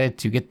incredibly excited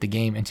to get the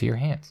game into your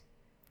hands.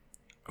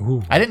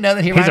 Ooh. I didn't know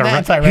that he rhymed that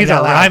until I read He's it a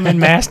out loud. rhyming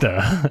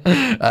master.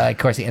 Of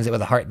course, he ends it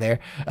with a heart there.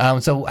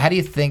 So how do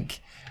you think,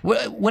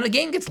 when a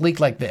game gets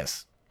leaked like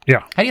this, Yeah.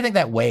 how do you think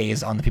that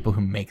weighs on the people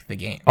who make the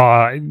game?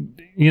 I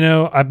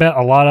bet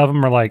a lot of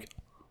them are like,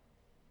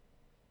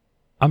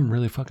 I'm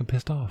really fucking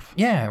pissed off.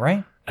 Yeah,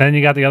 right? And then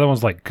you got the other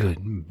ones like, good,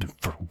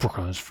 work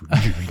on this for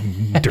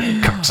you, dirty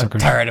I'm cocksucker.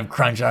 tired of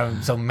crunch.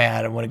 I'm so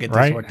mad. I want to get this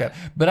Right? worked out.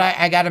 But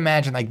I got to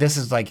imagine, like, this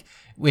is like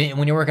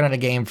when you're working on a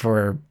game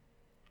for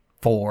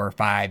 4 or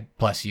 5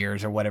 plus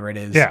years or whatever it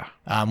is. Yeah.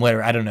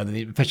 Whatever. I don't know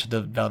the official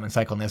development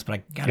cycle in this, but I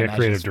got to imagine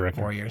creative it's director.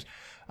 4 years,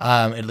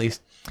 at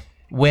least.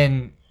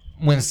 When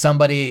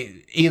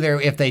somebody, either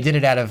if they did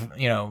it out of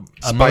a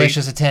Spite.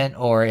 malicious intent,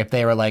 or if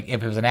they were like,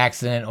 if it was an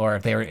accident, or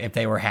if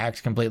they were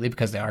hacked completely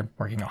because they are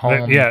working at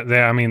home.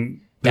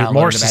 They're Downloaded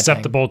more a bad thing.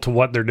 susceptible to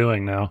what they're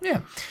doing now.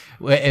 Yeah.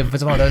 If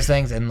it's one of those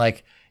things, and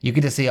like you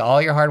get to see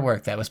all your hard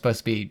work that was supposed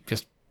to be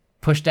just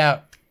pushed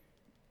out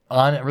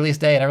on release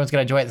day and everyone's going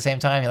to enjoy it at the same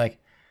time, you're like,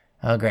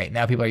 oh, great.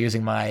 Now people are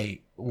using my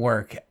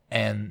work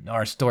and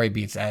our story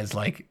beats as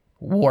like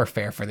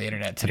warfare for the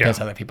internet to piss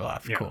other people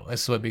off. Yeah. Cool.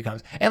 This is what it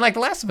becomes. And like The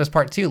Last of Us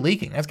Part 2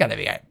 leaking, that's got to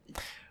be a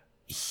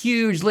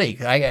huge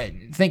leak. I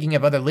got thinking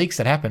of other leaks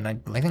that happened. I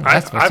think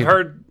Last of Us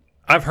 2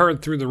 I've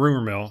heard through the rumor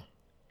mill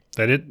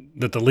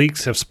that the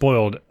leaks have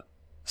spoiled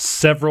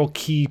several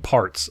key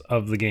parts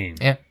of the game.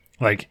 Yeah.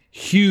 Like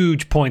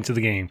huge points of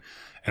the game.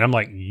 And I'm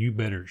like, you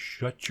better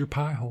shut your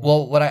pie hole.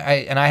 Well, what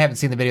I haven't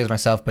seen the videos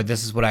myself, but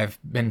this is what I've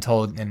been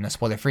told in a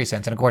spoiler-free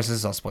sense. And of course, this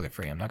is all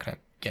spoiler-free. I'm not going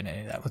to get into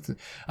any of that with it.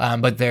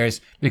 But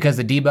because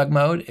the debug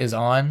mode is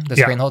on the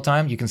screen the whole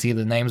time, you can see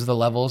the names of the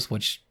levels,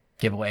 which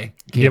give away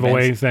key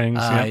events. Things.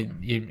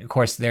 Of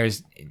course,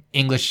 there's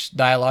English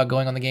dialogue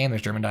going on the game.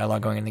 There's German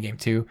dialogue going in the game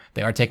too.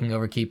 They are taking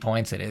over key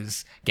points. It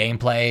is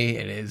gameplay.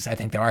 It is. I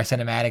think there are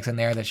cinematics in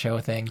there that show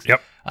things.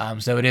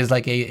 Yep. So it is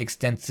like a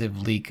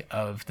extensive leak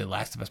of The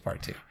Last of Us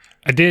Part 2.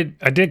 I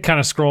did kind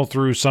of scroll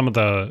through some of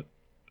the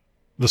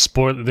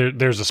spoiler.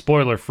 There's a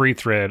spoiler-free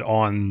thread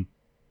on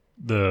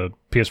the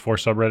PS4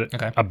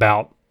 subreddit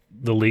about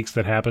the leaks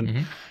that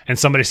happened, and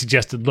somebody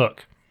suggested,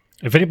 look,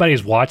 if anybody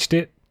has watched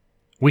it,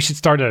 we should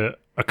start a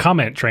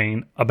comment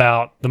train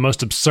about the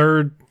most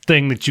absurd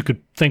thing that you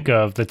could think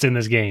of that's in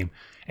this game.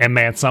 And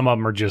man, some of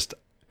them are just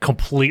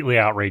completely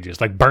outrageous.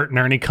 Like Bert and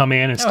Ernie come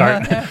in and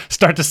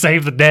start to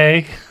save the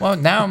day. Well,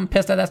 now I'm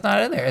pissed that that's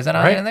not in there. Is that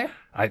not in there?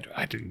 I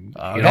do. You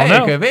Okay, don't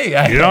know. it could be.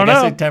 You don't I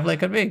guess know. It definitely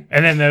could be.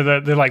 And then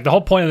they're like, the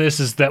whole point of this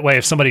is that way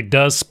if somebody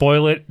does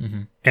spoil it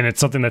and it's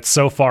something that's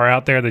so far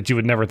out there that you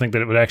would never think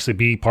that it would actually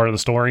be part of the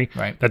story,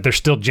 Right. that they're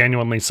still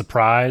genuinely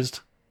surprised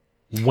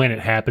when it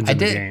happens in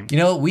the game. You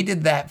know, we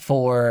did that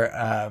for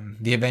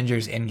the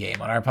Avengers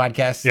Endgame on our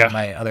podcast. Yeah.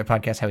 My other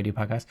podcast, How We Do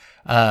Podcast.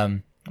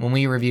 When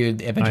we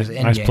reviewed Avengers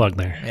Endgame. Nice plug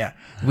there. Yeah.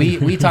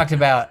 We talked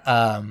about,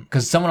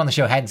 because someone on the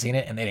show hadn't seen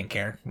it and they didn't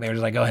care. They were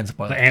just like, go ahead and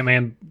spoil The it.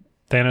 Ant-Man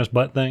Thanos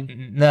butt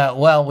thing. No,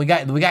 well, we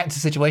got into a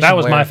situation That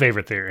was where, my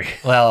favorite theory.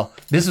 Well,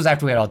 this was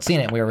after we had all seen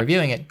it and we were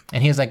reviewing it,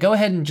 and he was like, go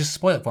ahead and just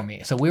spoil it for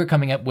me. So we were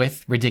coming up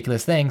with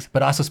ridiculous things,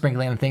 but also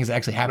sprinkling in things that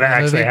actually happened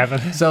in the movie.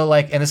 happened. So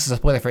like, and this is a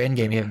spoiler for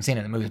Endgame, you haven't seen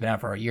it, the movie's been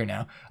out for a year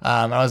now.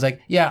 I was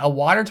like, yeah, a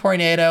water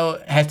tornado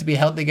has to be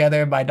held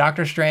together by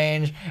Doctor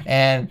Strange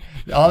and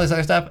all this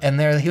other stuff, and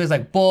there he was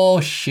like,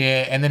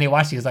 bullshit, and then he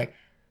watched it, he was like,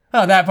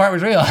 Oh, that part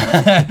was real.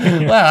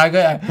 Wow,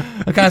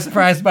 I'm kind of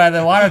surprised by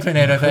the water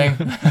tornado thing.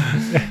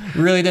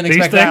 Really didn't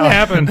expect that.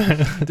 These things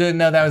happen. Didn't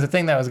know that was a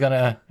thing that was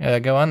gonna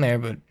go on there.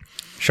 But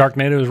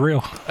Sharknado is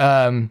real.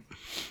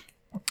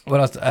 what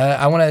else?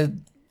 I want to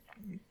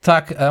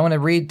talk. I want to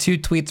read 2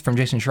 tweets from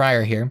Jason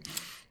Schreier here.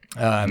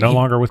 No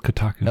longer with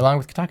Kotaku. Along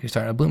with Kotaku,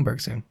 starting at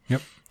Bloomberg soon.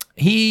 Yep.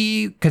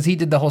 Because he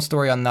did the whole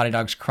story on Naughty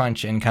Dog's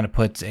crunch and kind of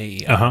puts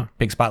a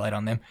big spotlight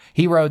on them.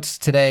 He wrote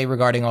today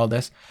regarding all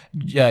this,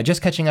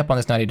 just catching up on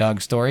this Naughty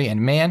Dog story,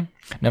 and man,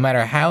 no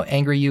matter how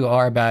angry you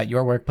are about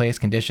your workplace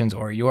conditions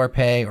or your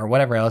pay or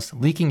whatever else,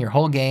 leaking your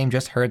whole game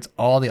just hurts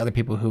all the other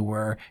people who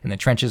were in the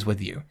trenches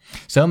with you.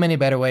 So many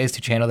better ways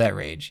to channel that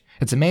rage.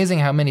 It's amazing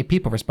how many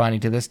people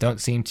responding to this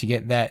don't seem to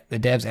get that the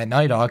devs at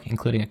Naughty Dog,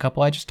 including a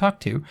couple I just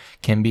talked to,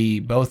 can be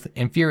both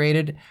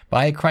infuriated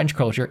by crunch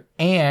culture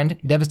and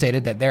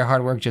devastated that their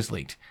hard work just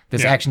leaked.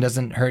 This action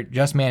doesn't hurt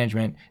just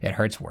management, it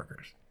hurts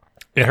workers.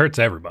 It hurts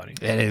everybody.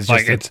 It is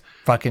just it's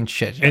fucking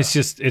shit.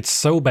 It's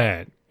so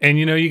bad. And,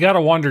 you got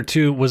to wonder,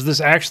 too, was this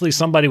actually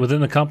somebody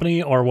within the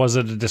company or was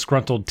it a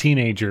disgruntled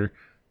teenager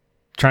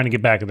trying to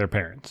get back at their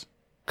parents?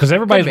 Because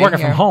everybody's working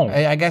from home.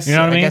 I guess you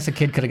know what I mean? I guess a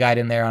kid could have got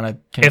in there on a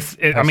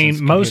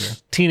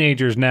most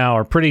teenagers now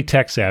are pretty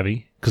tech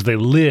savvy because they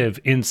live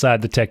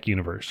inside the tech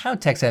universe. How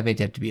tech savvy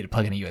do you have to be to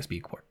plug in a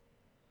USB cord?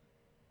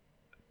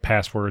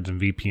 Passwords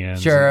and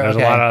VPNs. Sure, There's a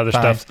lot of other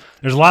stuff.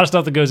 There's a lot of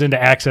stuff that goes into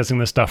accessing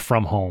this stuff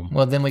from home.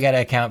 Well, then we got to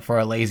account for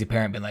a lazy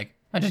parent being like,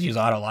 I just use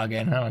auto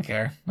login. I don't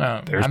care.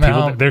 No,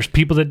 There's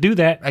people that do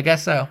that. I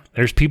guess so.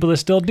 There's people that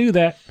still do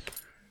that.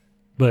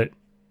 But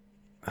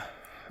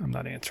I'm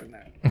not answering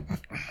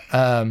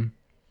that.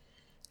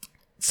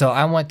 So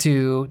I want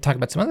to talk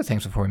about some other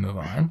things before we move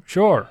on.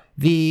 Sure.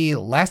 The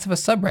Last of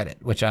Us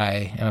subreddit, which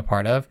I am a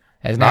part of,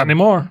 has not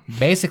anymore.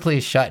 Basically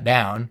shut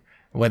down.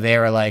 Where they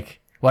were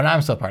like, well, no,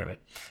 I'm still part of it.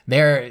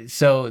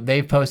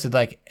 They've posted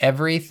like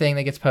everything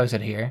that gets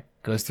posted here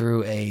goes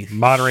through a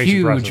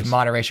huge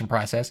moderation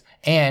process,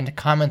 and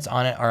comments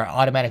on it are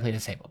automatically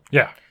disabled.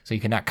 Yeah. So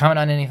you cannot comment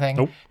on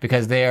anything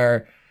because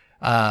they're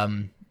a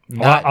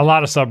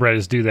lot of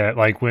subreddits do that.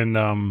 Like when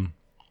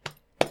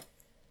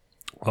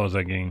what was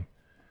that game?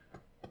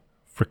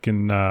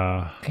 Freaking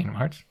Kingdom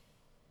Hearts?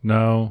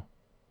 No.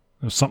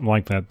 It was something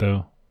like that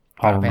though.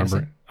 I'll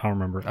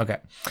remember. Okay.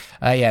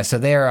 Yeah, so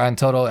they're on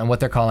total and what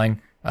they're calling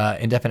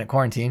indefinite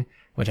quarantine,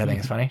 which I think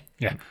is funny.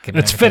 Yeah.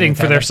 It's fitting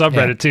for their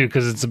subreddit too,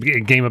 because it's a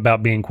game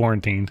about being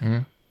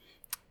quarantined.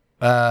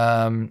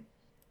 Mm-hmm.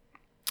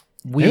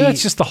 Maybe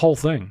that's just the whole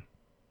thing.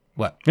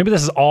 What? Maybe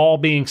this is all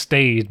being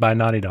staged by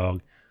Naughty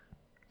Dog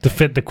to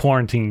fit the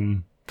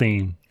quarantine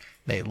theme.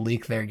 They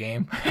leak their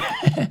game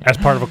as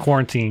part of a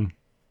quarantine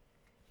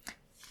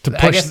to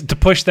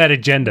push that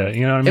agenda.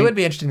 You know what I mean? It would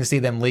be interesting to see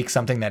them leak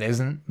something that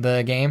isn't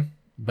the game,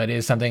 but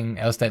is something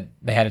else that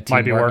they had a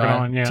team working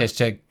on just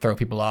to throw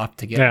people off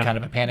to get kind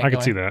of a panic. I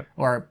could see that.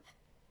 Or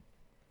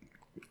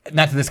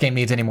not that this game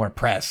needs any more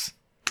press.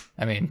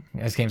 I mean,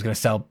 this game's going to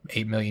sell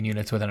 8 million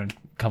units within a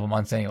couple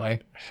months anyway.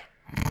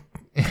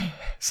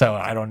 So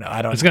I don't know.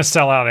 It's going to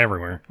sell out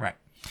everywhere. Right.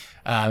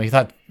 We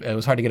thought it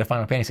was hard to get a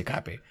Final Fantasy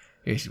copy.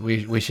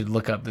 We should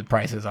look up the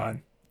prices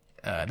on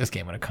this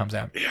game when it comes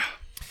out. Yeah.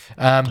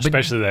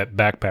 Especially that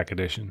backpack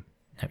edition.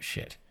 Oh,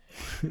 shit.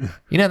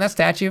 That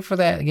statue for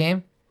that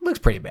game looks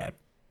pretty bad.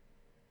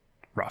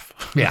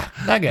 Rough. Yeah,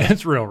 not good.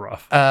 It's real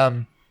rough.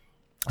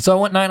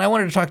 So I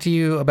wanted to talk to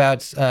you about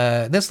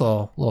this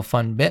little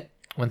fun bit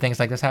when things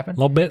like this happen.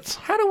 Little bits.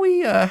 How do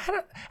we?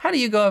 How do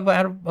you go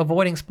about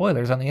avoiding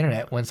spoilers on the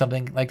internet when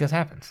something like this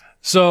happens?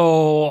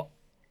 So,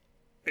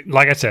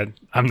 like I said,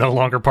 I'm no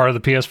longer part of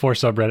the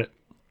PS4 subreddit.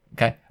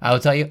 Okay, I will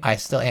tell you, I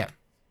still am.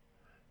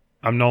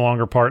 I'm no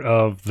longer part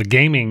of the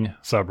gaming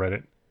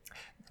subreddit.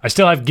 I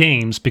still have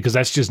games because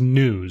that's just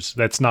news.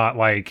 That's not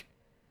like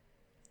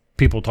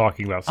people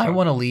talking about stuff. I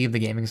want to leave the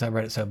gaming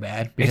subreddit so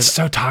bad because it's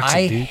so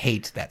toxic, dude. I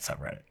hate that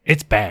subreddit.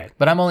 It's bad.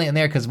 But I'm only in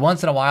there because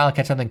once in a while I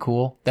catch something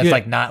cool that's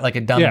like not like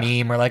a dumb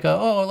meme or like,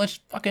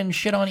 let's fucking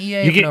shit on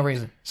EA for no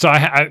reason. So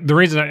the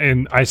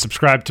reason I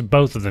subscribe to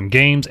both of them,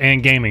 games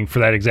and gaming, for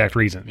that exact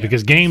reason. Yeah.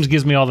 Because games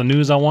gives me all the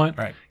news I want.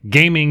 Right.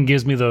 Gaming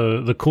gives me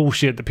the cool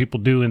shit that people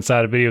do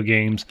inside of video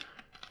games,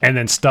 and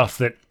then stuff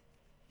that,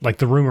 like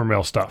the rumor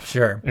mill stuff,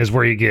 is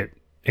where you get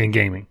in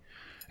gaming.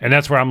 And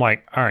that's where I'm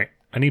like, all right,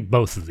 I need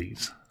both of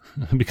these.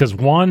 Because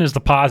one is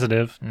the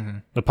positive,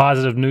 the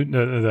positive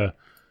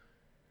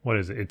what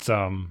is it? It's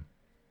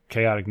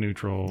chaotic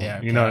neutral. Yeah,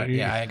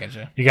 I get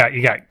you.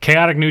 You got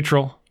chaotic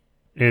neutral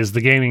is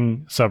the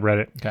gaming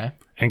subreddit. Okay.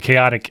 And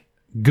chaotic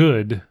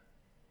good,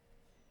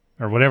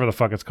 or whatever the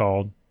fuck it's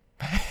called.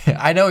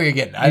 I know where you're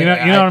getting. You know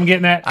what I'm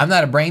getting at? I'm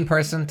not a brain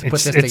person to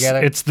put this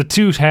together. It's the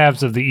two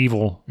halves of the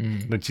evil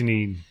that you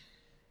need.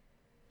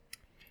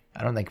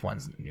 I don't think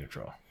one's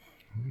neutral.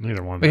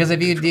 Neither one. Because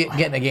if you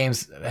get in the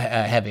games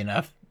heavy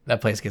enough,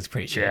 that place gets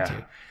pretty shitty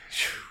too.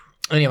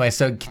 Anyway,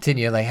 so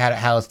continue. Like,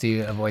 how else do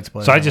you avoid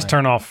spoilers? So I just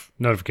turn off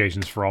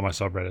notifications for all my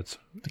subreddits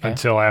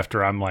until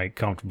after I'm like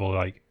comfortable.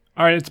 Like,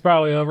 all right, it's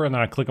probably over, and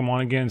then I click them on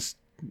again.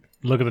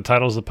 look at the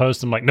titles of the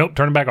post. I'm like, nope,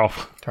 turn it back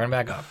off. Turn it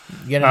back off.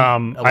 Get it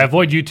I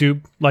avoid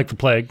YouTube like the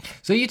plague.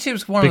 So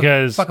YouTube's one of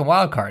the fucking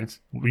wild cards.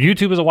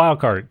 YouTube is a wild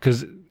card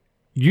because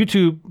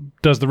YouTube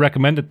does the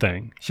recommended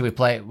thing. Should we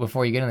play,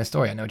 before you get in the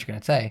story, I know what you're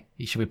going to say.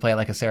 Should we play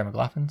like a Sarah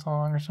McLachlan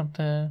song or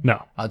something?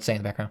 No. I would say in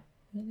the background.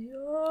 In the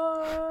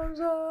arms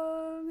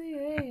of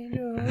the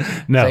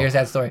angels. No. So here's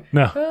that story.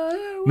 No.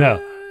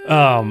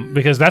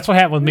 Because that's what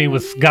happened with me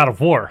with God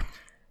of War.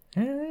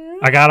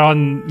 I got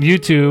on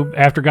YouTube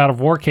after God of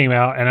War came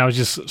out, and I was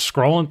just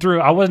scrolling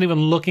through. I wasn't even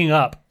looking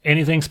up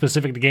anything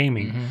specific to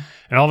gaming.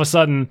 And all of a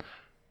sudden,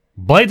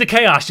 Blades of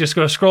Chaos just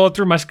goes scrolling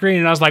through my screen,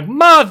 and I was like,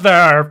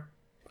 mother...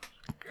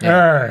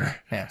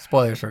 Yeah,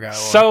 spoilers for God of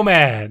War. So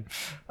mad.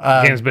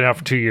 The game's been out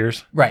for 2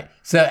 years. Right.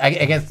 So I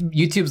guess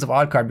YouTube's a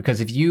wild card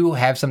because if you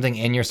have something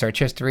in your search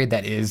history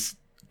that is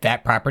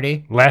that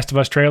property... Last of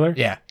Us trailer?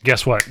 Yeah.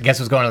 Guess what? Guess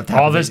what's going to the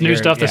top all of this new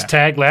stuff that's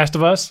tagged Last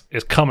of Us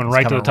is coming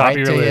right to the top of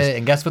your list.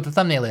 And guess what the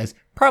thumbnail is?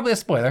 Probably a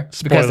spoiler.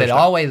 Because it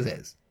always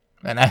is.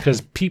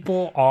 Because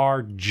people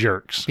are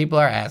jerks. People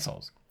are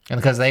assholes. And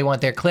because they want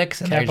their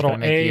clicks and capital they're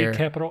just going to make your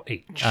capital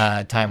H.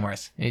 Time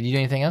worse. Did you do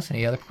anything else?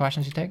 Any other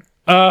precautions you take?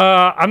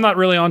 I'm not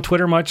really on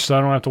Twitter much, so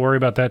I don't have to worry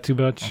about that too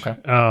much. Okay.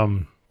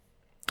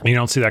 You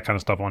don't see that kind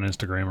of stuff on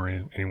Instagram or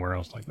anywhere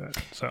else like that.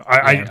 So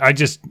I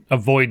just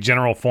avoid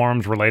general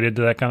forums related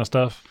to that kind of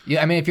stuff.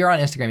 Yeah, I mean, if you're on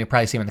Instagram, you'll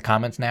probably see them in the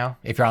comments now.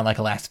 If you're on like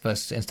a Last of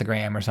Us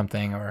Instagram or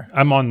something, or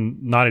I'm on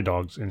Naughty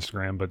Dog's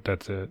Instagram, but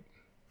that's it.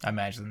 I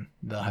imagine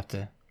they'll have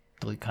to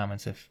delete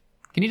comments if.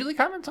 Can you delete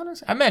comments on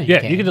this? I imagine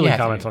you can delete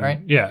comments on it.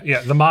 Right?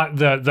 Yeah.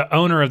 The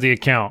owner of the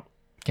account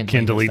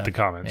can delete the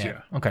comments.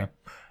 Yeah. Okay.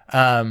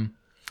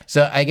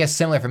 So I guess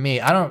similar for me.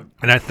 And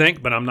I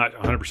think, but I'm not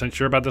 100%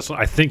 sure about this one.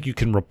 I think you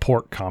can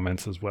report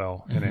comments as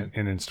well in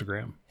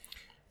Instagram.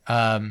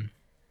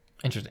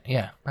 Interesting.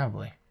 Yeah,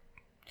 probably.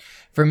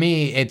 For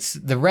me, it's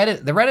the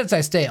Reddit. The Reddits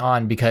I stay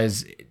on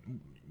because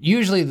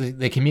usually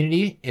the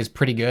community is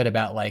pretty good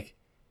about like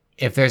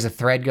if there's a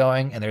thread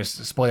going and there's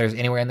spoilers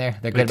anywhere in there,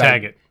 they're good about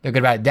tag it. They're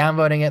good about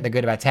downvoting it. They're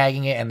good about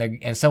tagging it,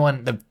 and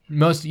someone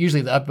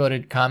usually the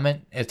upvoted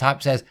comment at the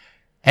top says,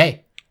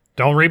 "Hey,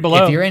 don't read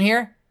below. If you're in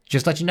here,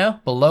 just let you know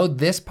below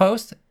this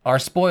post are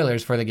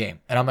spoilers for the game."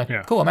 And I'm like,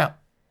 cool, I'm out.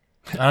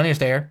 I don't need to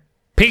stay here.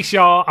 Peace,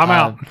 y'all. I'm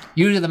out.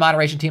 Usually the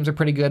moderation teams are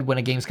pretty good when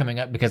a game's coming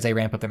up because they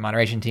ramp up their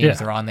moderation teams. Yeah.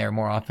 They're on there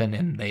more often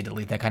and they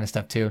delete that kind of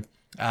stuff too.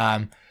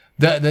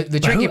 The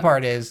tricky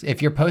part is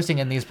if you're posting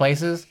in these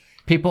places,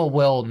 people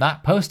will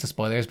not post the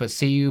spoilers, but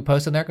see you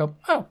post in there, go,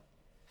 oh,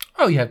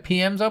 you have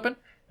PMs open?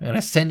 I'm going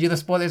to send you the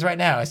spoilers right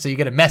now. So you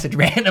get a message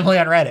randomly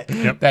on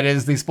Reddit that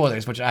is the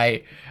spoilers, which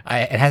it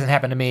hasn't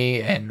happened to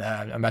me, and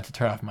I'm about to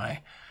turn off my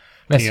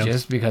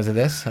messages because of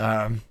this.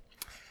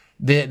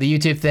 The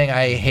YouTube thing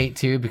I hate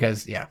too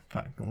because,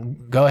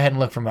 go ahead and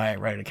look for my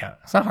Reddit account.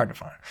 It's not hard to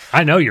find.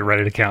 I know your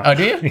Reddit account. Oh,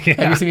 do you? Yeah.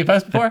 Have you seen me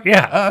post before?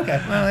 Yeah. Oh,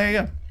 okay. Well, there you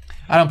go.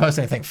 I don't post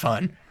anything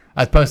fun.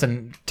 I was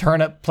posting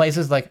turnip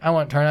places like, I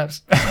want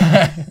turnips.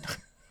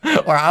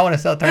 Or I want to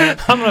sell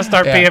turnips. I'm going to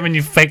start PMing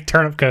you fake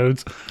turnip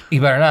codes. You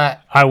better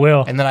not. I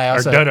will. And then I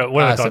also... Or dodo,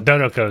 what are they called?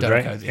 Dodo codes,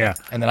 right? Codes, yeah.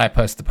 And then I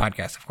post the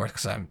podcast, of course,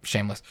 because I'm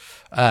shameless.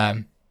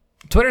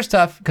 Twitter's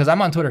tough because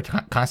I'm on Twitter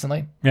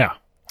constantly. Yeah.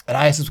 And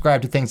I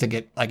subscribe to things that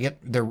get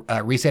the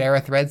Reset Era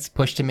threads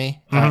pushed to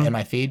me in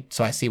my feed,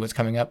 so I see what's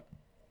coming up.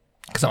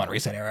 Because I'm on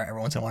Reset Era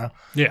every once in a while.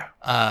 Yeah.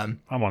 I'm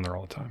on there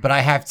all the time. But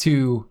I have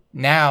to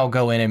now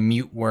go in and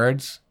mute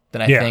words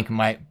that I think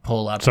might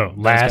pull up. So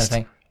last,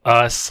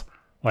 us,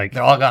 like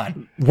they're all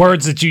gone.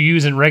 Words that you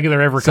use in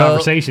regular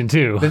conversation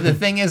too. The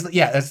thing is,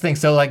 that's the thing.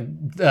 So like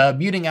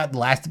muting out the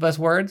Last of Us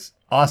words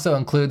also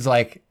includes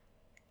like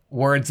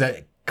words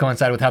that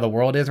coincide with how the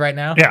world is right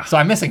now. Yeah. So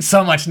I'm missing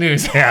so much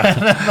news.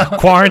 Yeah.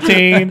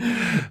 Quarantine.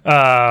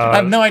 I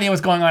have no idea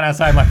what's going on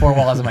outside my four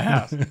walls of my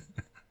house.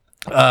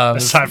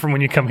 Aside from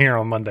when you come here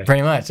on Monday.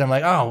 Pretty much. I'm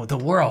like, oh, the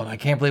world. I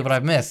can't believe what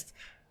I've missed.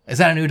 Is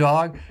that a new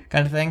dog?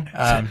 Kind of thing.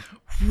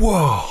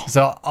 Whoa.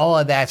 So all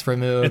of that's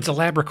removed. It's a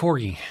Labrador.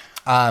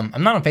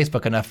 I'm not on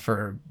Facebook enough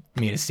for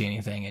me to see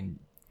anything, and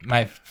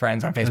my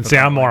friends on Facebook. And see,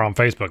 I'm more on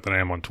Facebook than I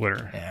am on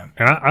Twitter. Yeah.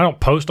 And I don't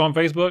post on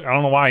Facebook. I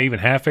don't know why I even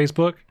have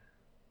Facebook,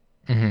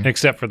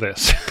 except for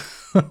this.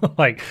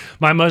 Like,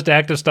 my most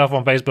active stuff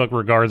on Facebook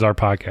regards our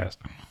podcast.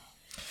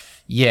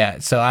 Yeah,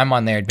 so I'm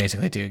on there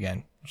basically to,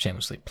 again,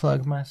 shamelessly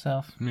plug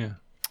myself. Yeah.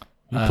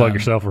 You plug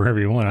yourself wherever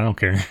you want. I don't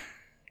care.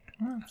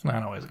 Well, it's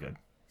not always good.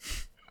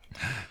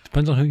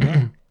 Depends on who you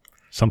are.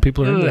 Some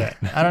people are into that.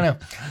 I don't know.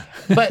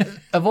 But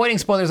avoiding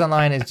spoilers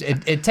online,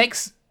 it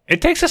takes...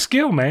 It takes a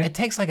skill, man. It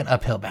takes like an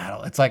uphill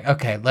battle. It's like,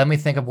 okay, let me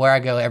think of where I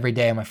go every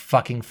day on my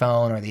fucking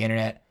phone or the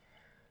internet.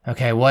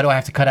 Okay, what do I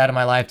have to cut out of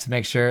my life to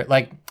make sure...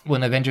 Like,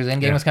 when Avengers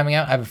Endgame was coming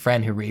out, I have a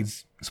friend who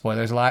reads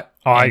spoilers a lot.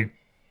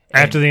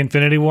 After the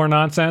Infinity War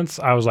nonsense,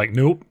 I was like,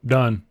 nope,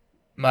 done.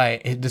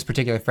 This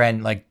particular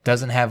friend, like,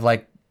 doesn't have,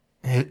 like...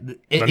 He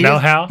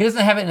doesn't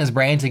have it in his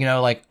brain to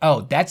like,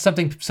 oh, that's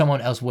something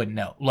someone else wouldn't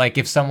know. Like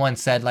if someone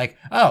said like,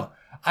 oh,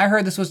 I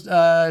heard this was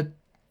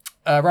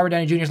Robert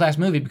Downey Jr.'s last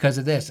movie because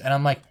of this, and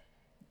I'm like,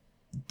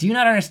 do you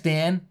not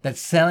understand that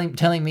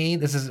telling me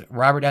this is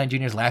Robert Downey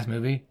Jr.'s last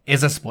movie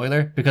is a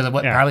spoiler because of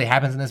what probably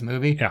happens in this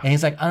movie? Yeah. And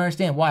he's like, I don't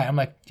understand why. I'm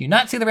like, do you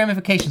not see the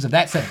ramifications of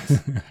that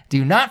sentence? Do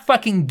you not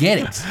fucking get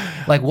it?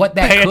 Like what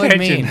that Pay could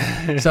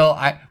attention. mean. So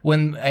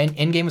when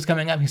Endgame was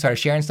coming up, he started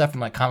sharing stuff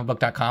from like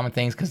comicbook.com and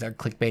things because they're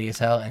clickbaity as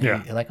hell.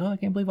 And he's like, oh, I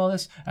can't believe all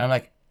this. And I'm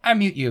like, I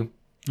mute you.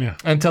 Yeah.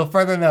 Until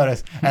further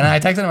notice. And I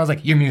texted him, I was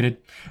like, you're muted.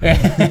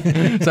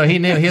 So he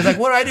knew. He was like,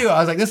 what do I do? I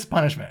was like, this is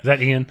punishment. Is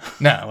that Ian?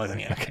 No, it wasn't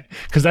Ian. Okay.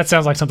 Because that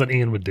sounds like something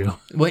Ian would do.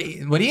 What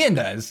Ian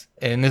does,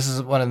 and this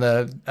is one of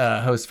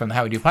the hosts from the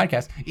How We Do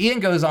podcast, Ian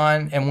goes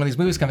on, and when these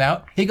movies come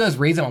out, he goes,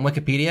 reads them on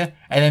Wikipedia,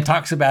 and then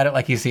talks about it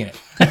like he's seen it.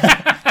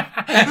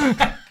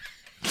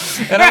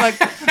 And I'm like,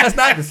 that's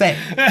not the same.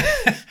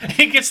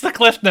 He gets the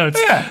cliff notes.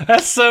 Yeah.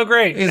 That's so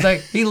great. He's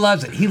like, he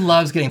loves it. He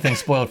loves getting things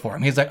spoiled for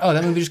him. He's like, oh,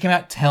 that movie just came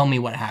out. Tell me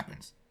what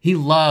happens. He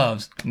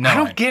loves knowing.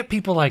 I don't get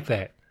people like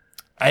that.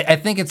 I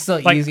think it's still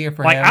easier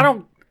for him. I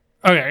don't.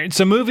 Okay,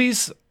 so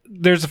movies.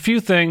 There's a few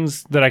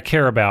things that I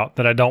care about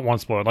that I don't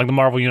want spoiled, like the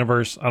Marvel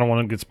Universe. I don't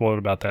want to get spoiled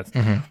about that.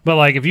 Mm-hmm. But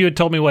like, if you had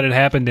told me what had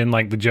happened in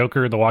like the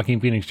Joker, the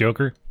Joaquin Phoenix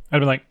Joker, I'd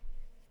be like,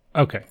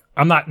 okay,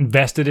 I'm not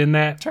invested in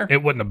that. Sure.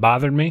 It wouldn't have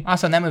bothered me.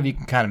 Also, in that movie, you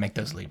can kind of make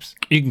those leaps.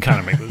 You can kind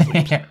of make those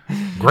leaps.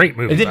 Great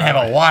movie. It didn't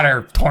have a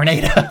water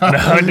tornado.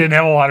 No, it didn't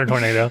have a water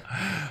tornado.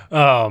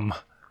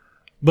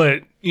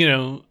 But you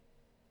know,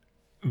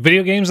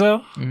 video games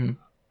though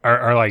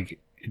are like,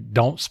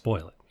 don't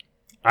spoil it.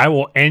 I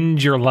will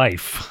end your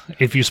life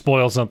if you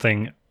spoil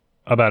something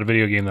about a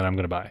video game that I'm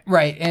going to buy.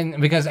 Right, and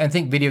because I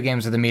think video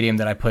games are the medium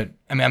that I put.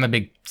 I mean, I'm a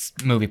big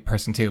movie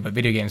person too, but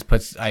video games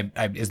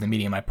is the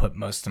medium I put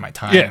most of my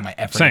time and my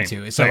effort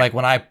into. So like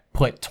when I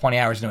put 20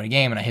 hours into a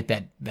game and I hit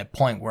that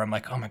point where I'm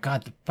like, oh my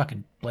god, the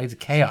fucking Blades of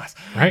Chaos,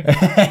 Right?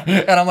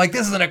 And I'm like,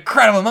 this is an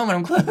incredible moment.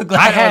 I'm glad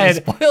I had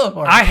to spoil it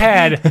for me. I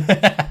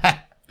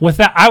had with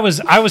that. I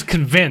was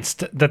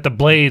convinced that the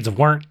blades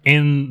weren't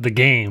in the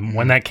game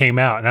when that came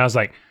out, and I was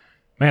like,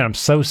 man, I'm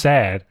so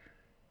sad.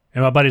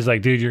 And my buddy's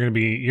like, dude,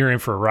 you're in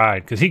for a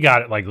ride, because he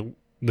got it like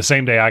the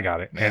same day I got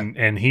it,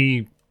 and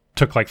he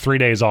took like 3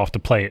 days off to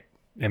play it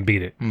and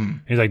beat it.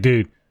 He's like,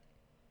 dude,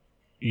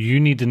 you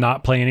need to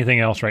not play anything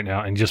else right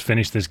now and just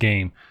finish this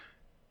game.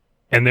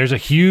 And there's a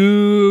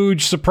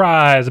huge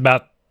surprise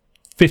about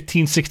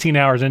 15, 16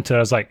 hours into it. I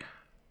was like,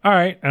 all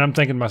right. And I'm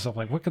thinking to myself,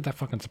 like, what could that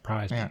fucking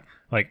surprise be?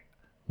 Like,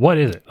 what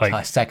is it?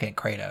 Like, second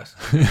Kratos.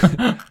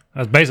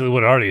 that's basically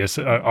what Artemis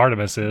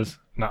is.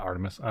 Not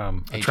Artemis.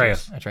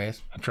 Atreus.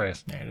 Atreus.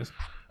 There it is.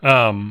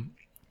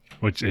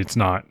 Which it's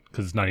not,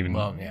 because it's not even.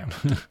 Well, yeah.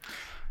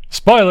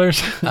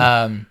 Spoilers.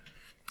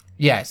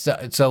 Yeah.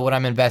 So when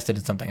I'm invested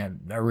in something,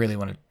 I really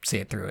want to see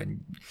it through.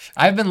 And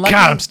I've been lucky.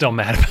 God, I'm still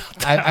mad about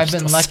that. I've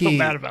been lucky. So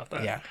mad about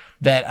that.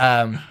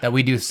 Yeah. That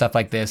we do stuff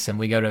like this, and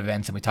we go to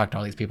events and we talk to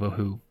all these people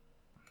who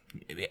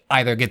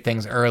either get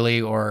things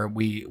early, or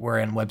we're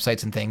in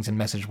websites and things and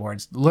message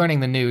boards,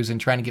 learning the news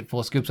and trying to get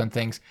full scoops on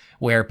things,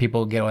 where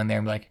people go in there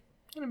and be like,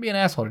 I'm gonna be an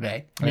asshole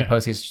today, and they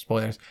post these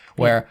spoilers.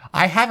 Where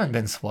I haven't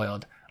been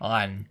spoiled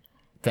on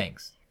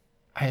things.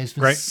 I've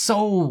been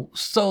so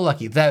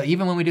lucky that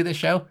even when we do this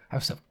show,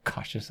 I'm so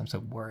cautious. I'm so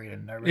worried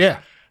and nervous. Yeah.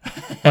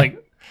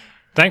 Like,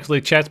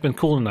 thankfully, chat's been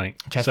cool tonight.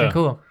 Chat's been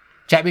cool.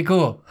 Chat be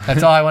cool.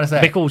 That's all I want to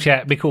say. Be cool,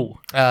 chat. Be cool.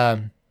 I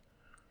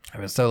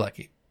was so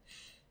lucky.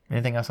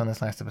 Anything else on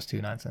this Last of Us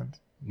 2 nonsense?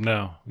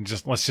 No,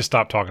 let's just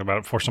stop talking about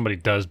it before somebody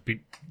does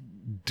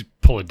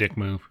pull a dick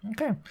move.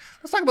 Okay,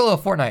 let's talk about a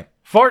little Fortnite.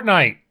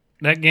 Fortnite,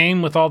 that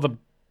game with all the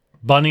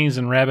bunnies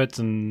and rabbits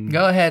and.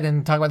 Go ahead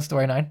and talk about the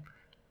story, 9.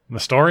 The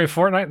story of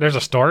Fortnite? There's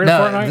a story of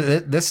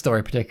Fortnite? This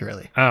story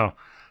particularly. Oh.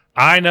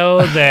 I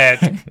know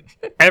that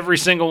every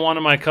single one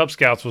of my Cub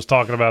Scouts was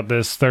talking about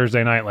this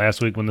Thursday night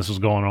last week when this was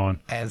going on.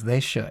 As they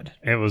should.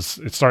 It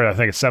started, I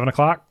think, at 7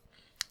 o'clock.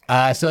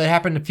 So it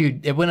happened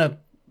it went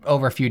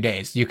over a few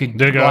days. You could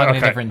log in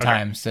at different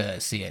times to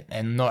see it.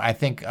 And no, I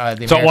think so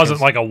it wasn't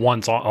like a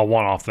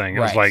one-off thing. It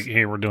was like,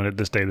 hey, we're doing it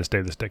this day, this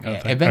day, this day. Kind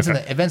of thing.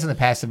 Events in the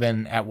past have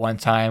been at one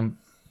time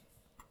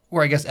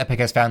where I guess Epic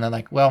has found that,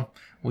 like, well,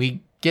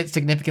 we get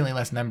significantly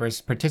less numbers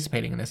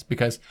participating in this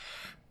because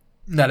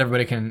not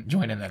everybody can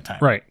join in that time.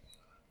 Right.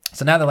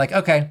 So now they're like,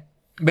 okay,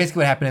 basically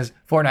what happened is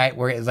Fortnite,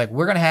 where it's like,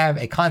 we're going to have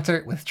a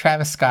concert with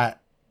Travis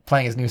Scott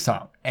playing his new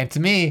song. And to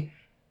me,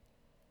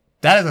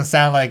 that doesn't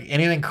sound like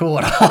anything cool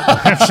at all.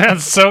 That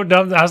sounds so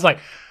dumb. I was like,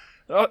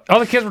 all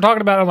the kids were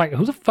talking about it. I'm like,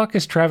 who the fuck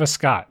is Travis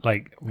Scott?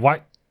 Like,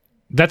 why?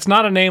 That's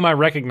not a name I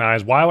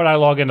recognize. Why would I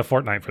log into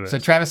Fortnite for this? So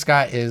Travis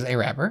Scott is a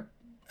rapper.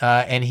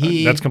 And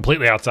that's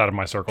completely outside of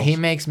my circles. He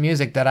makes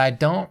music that I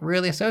don't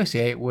really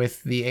associate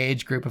with the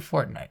age group of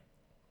Fortnite.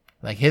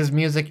 Like, his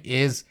music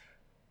is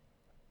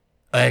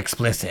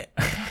explicit.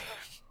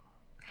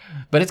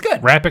 But it's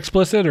good. Rap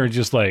explicit or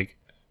just like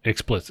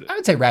explicit? I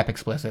would say rap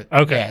explicit.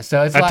 Okay. Yeah,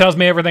 so that tells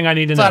me everything I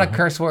need to know. A lot of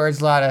curse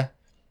words, a lot of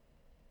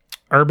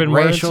urban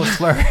racial words.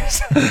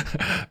 Slurs.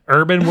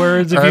 Urban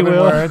words, if you will. Urban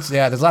words,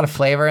 yeah. There's a lot of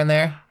flavor in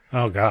there.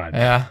 Oh, God.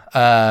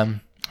 Yeah.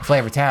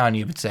 Flavor Town,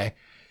 you would say.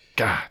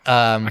 God.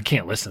 I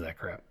can't listen to that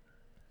crap.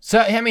 So,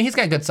 I mean, he's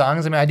got good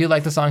songs. I mean, I do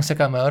like the song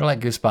Sicko Mode. I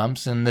like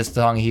Goosebumps. And this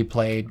song he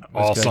played was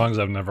All good. songs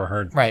I've never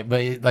heard. Right.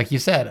 But like you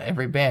said,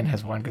 every band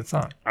has one good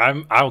song.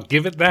 I'll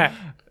give it that.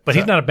 But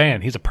he's not a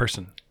band. He's a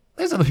person.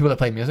 There's other people that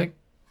play music.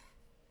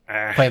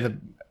 Play the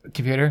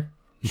computer.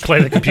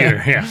 Play the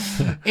computer, yeah.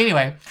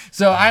 Anyway,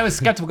 so I was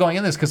skeptical going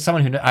into this because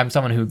I'm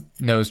someone who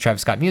knows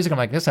Travis Scott music. I'm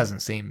like, this doesn't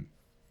seem...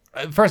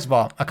 First of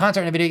all, a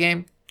concert in a video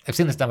game, I've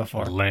seen this done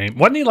before. Lame.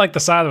 Wasn't he like the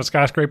side of a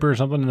skyscraper or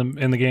something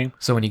in the game?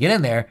 So when you get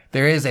in there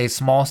is a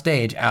small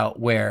stage out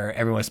where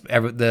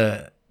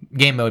the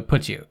game mode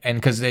puts you, and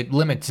because it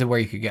limits to where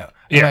you could go.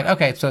 Yeah. I'm like,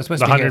 okay, so it's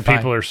supposed The to be 100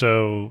 people or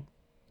so.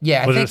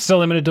 Yeah, Was it still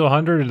limited to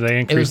 100, or did they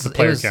increase the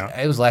player count?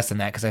 It was less than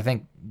that because I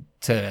think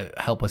to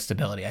help with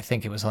stability, I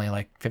think it was only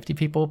like 50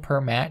 people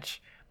per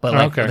match. But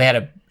like they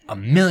had a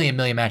million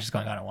matches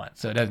going on at once,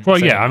 so it doesn't. Well,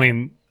 yeah, I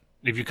mean,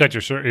 if you cut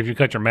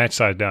your match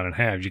size down in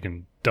half, you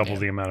can double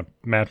the amount of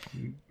matches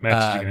you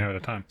can have at a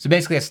time. So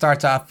basically, it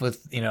starts off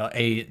with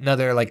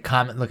another like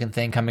comet-looking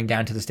thing coming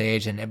down to the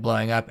stage and it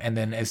blowing up, and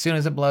then as soon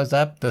as it blows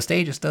up, the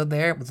stage is still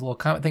there with a little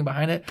comet thing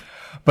behind it.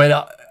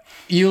 But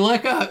you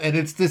look up and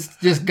it's this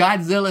just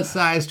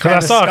Godzilla-sized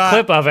Travis Scott. I saw Scott. a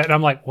clip of it and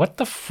I'm like, what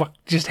the fuck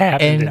just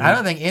happened? And I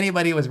don't think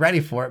anybody was ready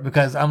for it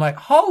because I'm like,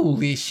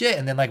 holy shit.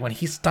 And then like when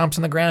he stomps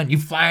on the ground, you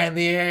fly in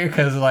the air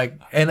because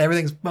and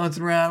everything's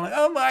bouncing around. Like,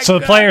 oh my God. So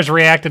the players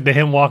reacted to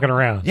him walking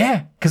around.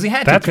 Yeah, because he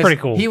had to. That's pretty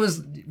cool. He was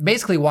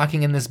basically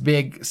walking in this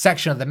big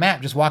section of the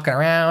map, just walking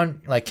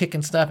around, like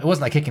kicking stuff. It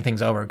wasn't like kicking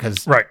things over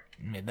because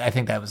I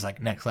think that was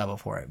like next level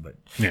for it. But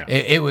yeah,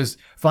 it was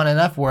fun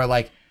enough where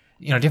like,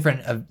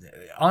 different...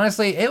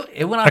 honestly,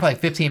 it went on for like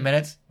 15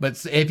 minutes,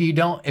 but if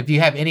you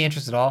have any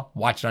interest at all,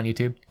 watch it on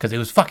YouTube because it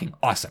was fucking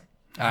awesome.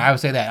 I would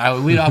say that. I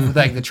would lead off with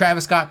like the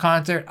Travis Scott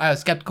concert I was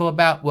skeptical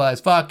about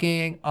was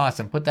fucking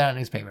awesome. Put that on a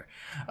newspaper.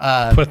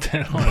 Put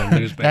that on a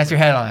newspaper. That's your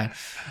headline.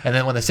 And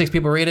then when the 6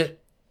 people read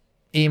it,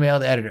 email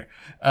the editor.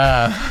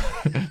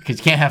 Because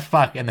you can't have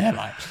fuck in the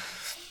headline.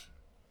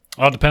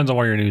 Well, it depends on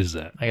where your news is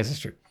at. I guess it's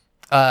true.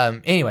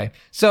 Anyway,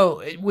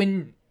 so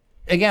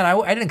Again,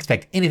 I didn't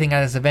expect anything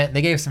out of this event.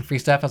 They gave us some free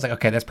stuff. I was like,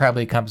 okay, that's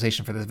probably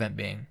compensation for this event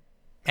being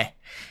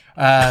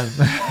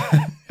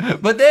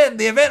but then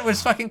the event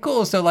was fucking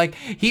cool. So like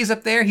he's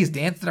up there, he's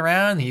dancing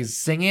around, he's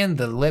singing,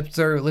 the lips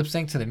are lip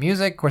sync to the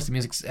music. Of course, the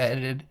music's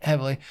edited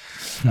heavily.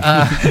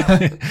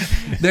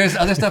 There's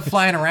other stuff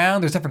flying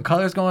around. There's different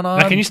colors going on.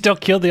 Now, can you still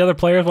kill the other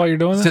players while you're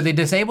doing this? So they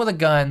disable the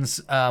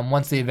guns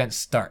once the event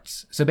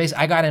starts. So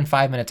basically, I got in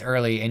 5 minutes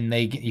early, and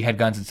you had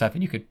guns and stuff,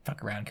 and you could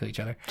fuck around and kill each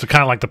other. So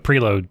kind of like the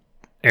preload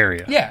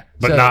area. Yeah.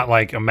 But not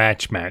like a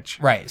match.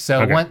 Right.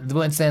 So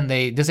once then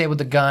they disabled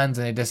the guns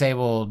and they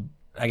disabled,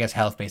 I guess,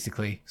 health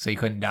basically, so you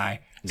couldn't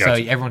die.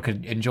 Gotcha. So everyone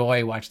could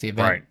watch the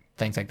event,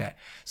 things like that.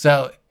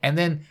 So, and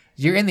then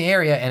you're in the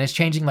area and it's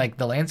changing like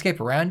the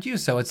landscape around you.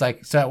 So it's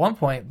like, at one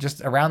point,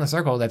 just around the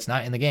circle that's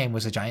not in the game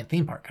was a giant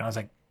theme park. And I was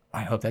like,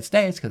 I hope that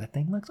stays because that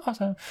thing looks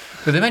awesome.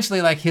 But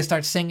eventually, like, he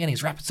starts singing,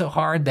 he's rapping so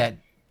hard that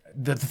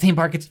the theme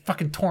park gets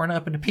fucking torn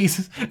up into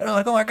pieces. And I'm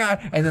like, oh my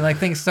God. And then like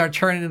things start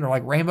turning into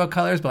like rainbow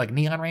colors, but like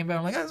neon rainbow.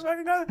 I'm like, oh, this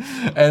fucking good.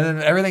 And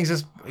then everything's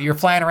just, you're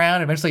flying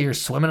around. Eventually you're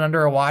swimming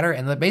under a water.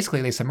 And then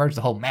basically they submerge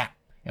the whole map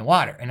in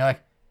water. And you're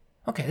like,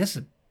 okay, this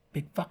is a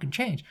big fucking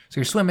change. So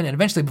you're swimming, and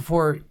eventually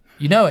before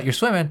you know it, you're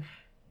swimming.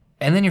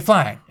 And then you're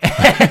flying.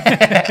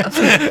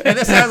 And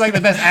this sounds like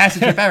the best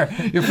acid trip ever.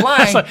 You're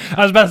flying.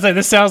 I was about to say,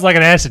 this sounds like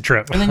an acid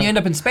trip. And then you end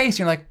up in space. And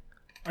you're like,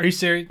 are you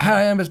serious? How did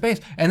I end up in space?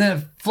 And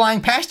then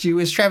flying past you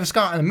is Travis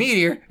Scott on a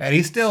meteor, and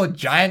he's still a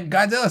giant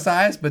Godzilla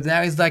size, but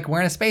now he's like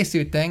wearing a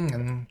spacesuit thing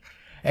and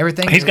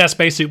everything. He's got a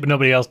spacesuit, but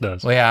nobody else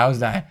does. Well, yeah, I was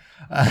dying.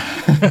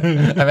 I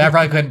mean, I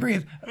probably couldn't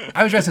breathe.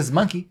 I was dressed as a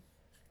monkey.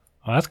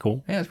 Oh, that's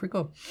cool. Yeah, it's pretty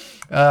cool.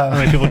 How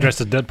many people dressed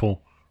as Deadpool?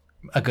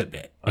 A good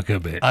bit. A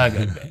good bit.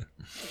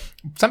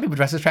 Some people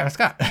dress as Travis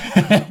Scott.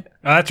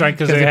 That's right,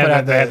 because they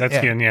had that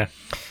skin, yeah.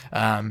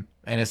 And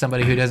as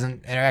somebody who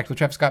doesn't interact with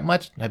Travis Scott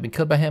much, I've been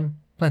killed by him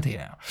plenty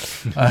now.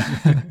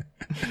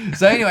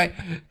 So anyway,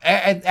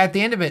 at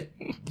the end of it,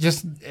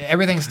 just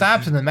everything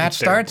stops and the match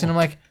starts, and I'm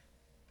like,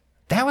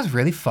 that was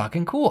really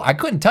fucking cool. I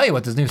couldn't tell you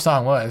what this new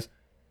song was.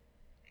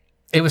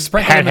 It was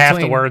sprinkled in between. Half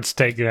the words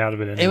taken out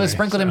of it anyway, it was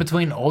sprinkled in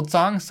between old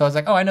songs, so I was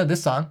like, oh, I know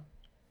this song.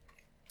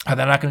 Are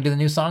they not going to do the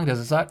new song? Does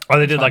it suck? Oh,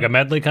 they did like a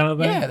medley kind of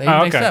thing? Yeah, they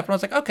mixed it up. And I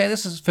was like, okay,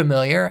 this is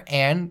familiar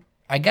and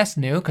I guess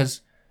new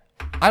because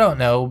I don't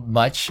know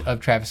much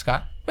of Travis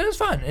Scott. But it was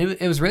fun.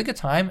 It was a really good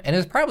time. And it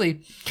was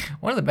probably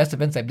one of the best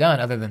events they've done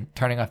other than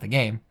turning off the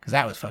game because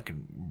that was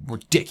fucking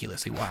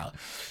ridiculously wild.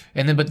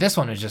 But this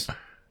one was just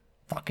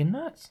fucking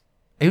nuts.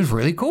 It was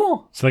really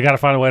cool. So they got to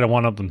find a way to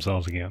one-up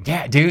themselves again.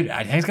 Yeah, dude.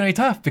 I think it's going to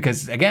be tough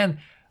because, again,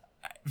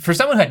 for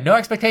someone who had no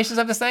expectations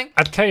of this thing,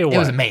 I tell you what, it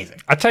was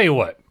amazing. I tell you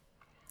what.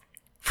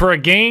 For a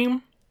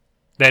game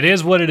that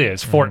is what it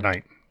is,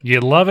 Fortnite, you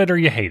love it or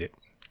you hate it,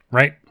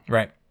 right?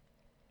 Right.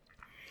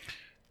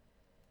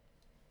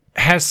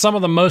 Has some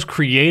of the most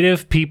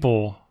creative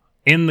people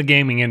in the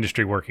gaming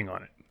industry working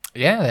on it.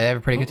 Yeah, they have a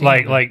pretty good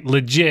team. Like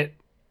legit,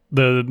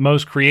 the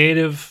most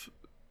creative,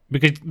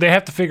 because they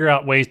have to figure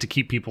out ways to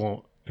keep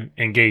people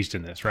engaged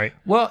in this, right?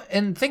 Well,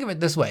 and think of it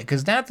this way,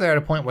 because now they're at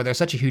a point where there's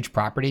such a huge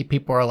property,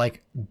 people are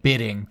like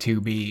bidding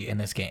to be in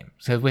this game.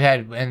 So we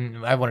had,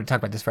 and I want to talk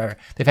about this forever,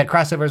 they've had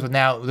crossovers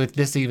with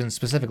this even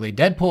specifically.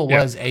 Deadpool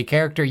was a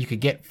character you could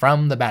get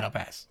from the Battle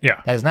Pass.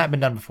 Yeah. That has not been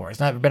done before. It's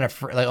not been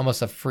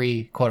almost a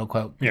free, quote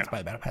unquote, by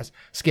the Battle Pass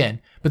skin.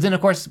 But then,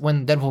 of course,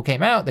 when Deadpool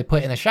came out, they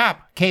put in the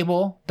shop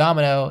Cable,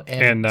 Domino,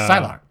 and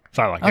Psylocke.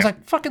 I was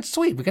like, fucking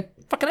sweet. We got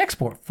fucking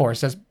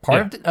X-Force as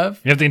part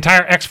of... You have the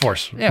entire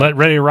X-Force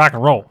ready to rock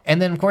and roll.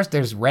 And then, of course,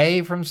 there's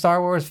Rey from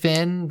Star Wars,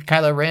 Finn,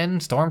 Kylo Ren,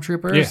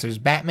 Stormtroopers. Yeah. There's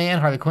Batman,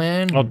 Harley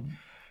Quinn. Well,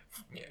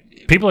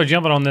 people are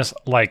jumping on this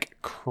like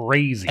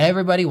crazy.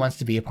 Everybody wants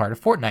to be a part of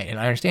Fortnite, and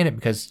I understand it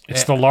because...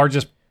 It's the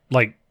largest,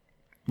 like,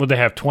 would they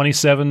have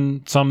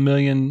 27-some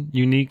million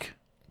unique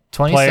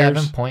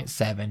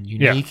 27.7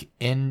 unique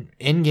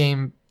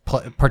in-game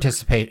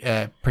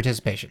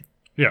participation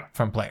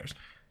from players.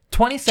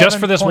 27 just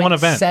for this one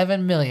event.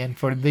 7 million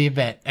for the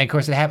event. And of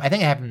course, I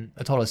think it happened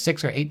a total of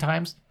 6 or 8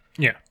 times.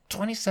 Yeah.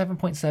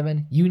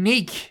 27.7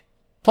 unique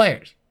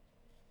players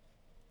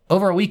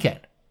over a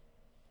weekend.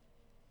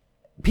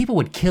 People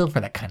would kill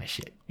for that kind of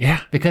shit. Yeah.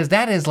 Because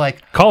that is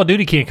like... Call of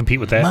Duty can't compete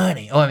with that.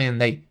 Money. Oh, I mean,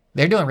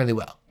 they're doing really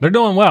well. They're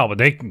doing well, but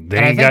they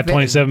ain't got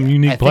 27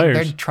 unique players.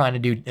 They're trying to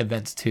do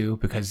events too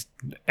because...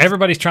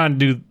 Everybody's trying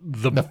to do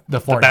the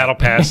Battle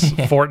Pass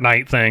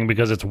Fortnite thing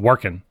because it's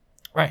working.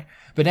 Right.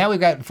 But now we've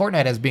got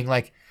Fortnite as being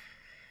like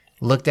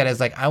looked at as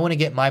like, I want to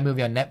get my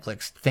movie on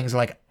Netflix. Things are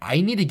like,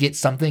 I need to get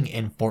something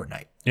in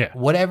Fortnite. Yeah.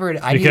 Whatever.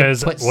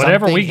 Because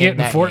whatever we get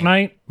in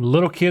Fortnite, game.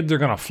 Little kids are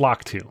going to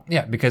flock to.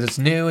 Yeah, because it's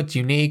new, it's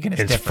unique, and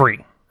it's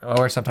free.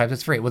 Or sometimes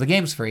it's free. Well, the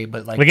game's free,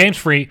 but like... The game's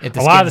free.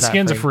 A lot of the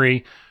skins are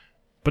free,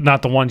 but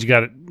not the ones you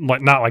got to...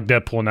 Not like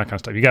Deadpool and that kind of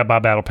stuff. You got to buy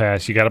Battle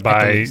Pass. You got to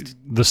buy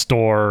the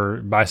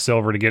store, buy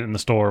silver to get it in the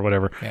store or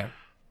whatever. Yeah.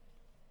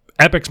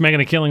 Epic's making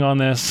a killing on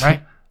this.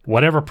 Right.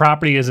 Whatever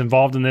property is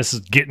involved in this is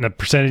getting a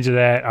percentage of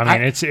that. I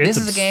mean, it's this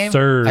is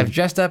absurd. A game I've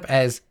dressed up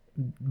as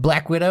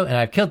Black Widow and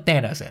I've killed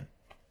Thanos in.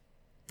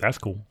 That's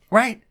cool,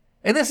 right?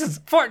 And this is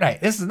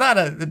Fortnite. This is not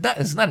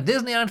a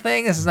Disney owned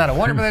thing. This is not a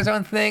Warner Brothers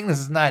owned thing. This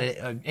is not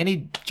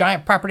any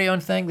giant property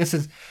owned thing. This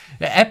is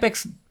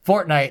Epic's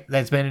Fortnite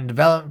that's been in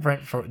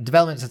development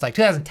since like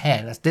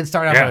 2010. That did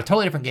start out with a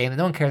totally different game.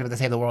 No one cares about the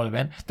Save the World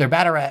event. Their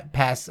Battle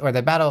Pass or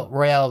their Battle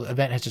Royale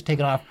event has just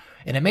taken off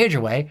in a major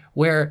way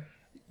where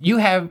you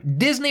have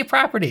Disney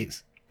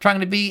properties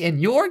trying to be in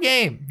your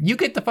game. You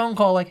get the phone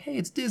call like, hey,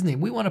 it's Disney.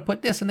 We want to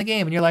put this in the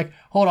game. And you're like,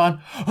 hold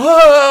on.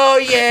 Oh,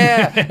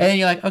 yeah. And then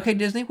you're like, okay,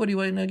 Disney, what do you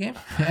want in the game?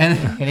 And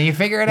then you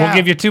figure it out.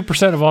 We'll give you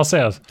 2% of all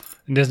sales.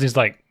 And Disney's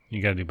like,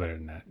 you got to do better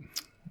than that.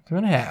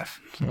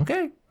 2.5%.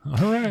 Okay.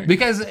 All right.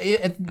 Because at the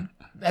end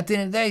of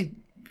the day,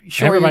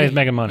 sure, everybody's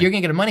making money. You're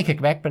going to get a money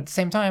kickback, but at the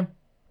same time,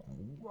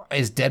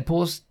 is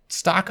Deadpool's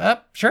stock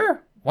up?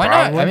 Sure. Why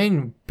not? I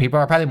mean, people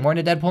are probably more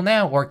into Deadpool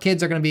now, or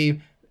kids are going to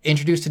be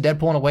introduced to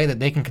Deadpool in a way that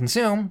they can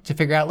consume to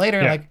figure out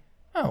later, like,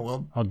 oh,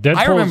 well,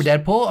 I remember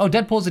Deadpool. Oh,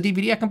 Deadpool's a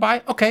DVD I can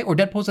buy? Okay. Or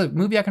Deadpool's a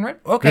movie I can rent?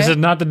 Okay. This is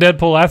not the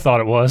Deadpool I thought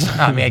it was.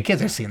 Oh, man,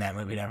 kids are seeing that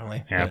movie,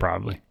 definitely. Yeah,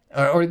 probably.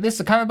 Or this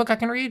is a comic book I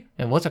can read?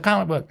 And what's a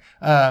comic book?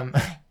 That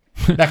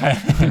kind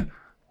of thing.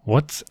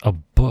 What's a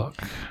book?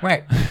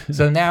 Right.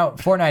 So now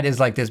Fortnite is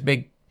like this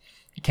big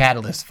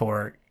catalyst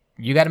for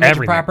you got a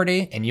major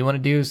property and you want to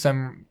do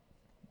some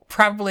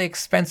probably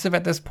expensive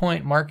at this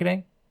point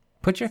marketing.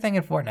 Put your thing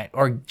in Fortnite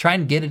or try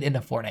and get it into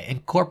Fortnite.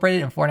 Incorporate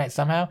it in Fortnite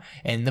somehow.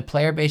 And the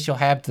player base you'll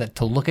have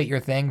to look at your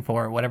thing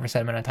for whatever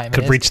set amount of time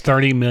could reach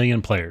 30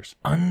 million players.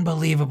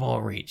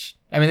 Unbelievable reach.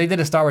 I mean, they did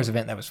a Star Wars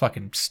event that was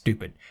fucking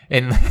stupid.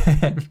 And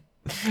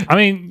I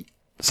mean,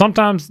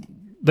 sometimes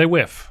they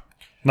whiff.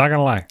 Not going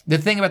to lie. The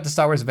thing about the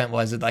Star Wars event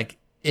was that, like,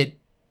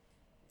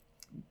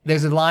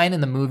 there's a line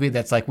in the movie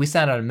that's like, we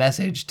sent out a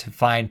message to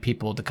find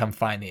people to come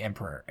find the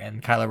Emperor.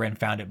 And Kylo Ren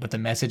found it, but the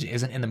message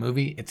isn't in the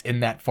movie. It's in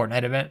that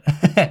Fortnite event.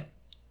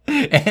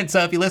 And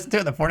so if you listen to it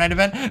in the Fortnite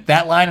event,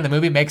 that line in the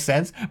movie makes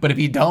sense. But if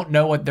you don't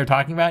know what they're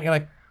talking about, you're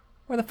like,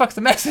 where the fuck's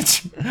the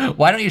message?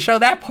 Why don't you show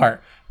that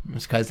part?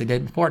 It's because they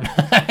did in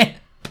Fortnite.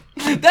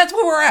 That's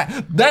where we're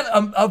at.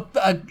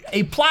 That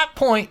a plot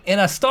point in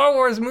a Star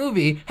Wars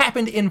movie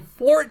happened in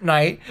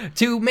Fortnite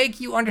to make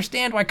you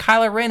understand why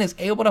Kylo Ren is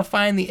able to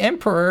find the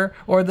Emperor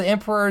or the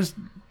Emperor's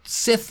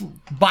Sith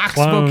box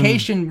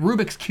vocation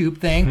Rubik's Cube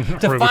thing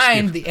to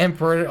find the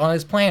Emperor on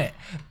his planet.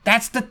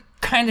 That's the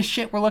kind of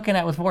shit we're looking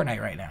at with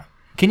Fortnite right now.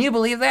 Can you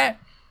believe that?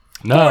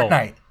 No.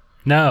 Fortnite.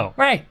 No.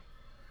 Right.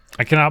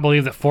 I cannot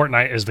believe that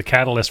Fortnite is the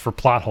catalyst for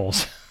plot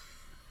holes.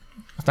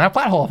 It's not a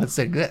plot hole if it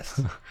still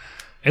exists.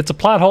 It's a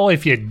plot hole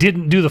if you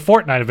didn't do the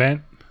Fortnite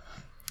event.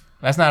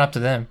 That's not up to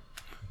them.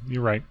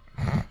 You're right.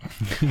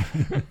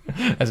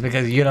 That's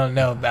because you don't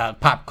know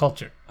about pop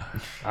culture.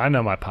 I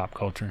know my pop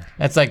culture.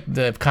 That's like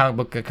the comic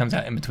book that comes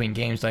out in between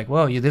games. Like,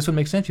 well, this would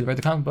make sense. You read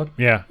the comic book.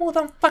 Yeah. Well,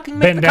 don't fucking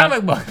make the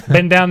comic book.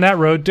 Been down that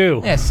road,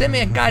 too. Yeah, send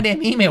me a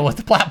goddamn email with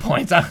the plot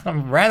points. I'd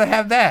rather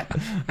have that.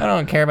 I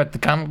don't care about the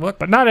comic book.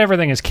 But not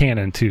everything is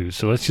canon, too.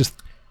 So let's just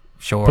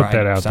put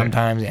that out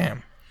sometimes there.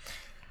 Sometimes,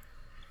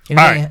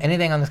 yeah.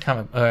 Anything on this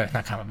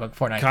not comic book,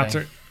 Fortnite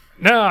concert. thing?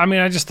 No, I mean,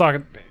 I just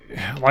thought,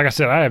 like I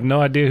said, I have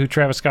no idea who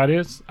Travis Scott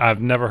is.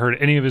 I've never heard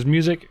any of his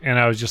music, and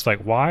I was just like,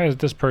 why is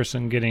this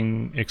person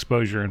getting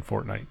exposure in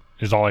Fortnite?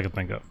 Is all I could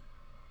think of.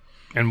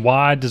 And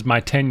why does my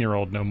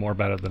 10-year-old know more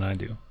about it than I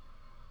do?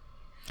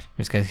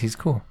 Just because he's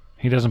cool.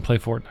 He doesn't play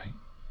Fortnite.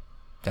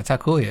 That's how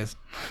cool he is.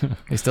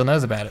 He still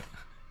knows about it.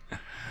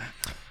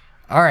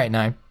 All right,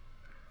 Nine.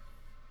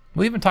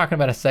 We've been talking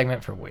about a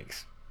segment for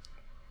weeks.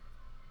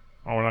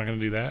 Oh, we're not going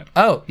to do that?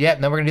 Oh, yeah,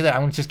 no, we're going to do that.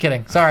 I'm just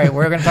kidding. Sorry,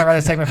 we're going to talk about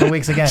a segment for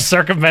weeks again.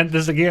 Circumvent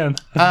this again.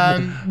 We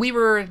thought we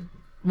were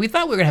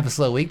going to have a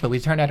slow week, but we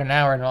turned out an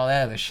hour and all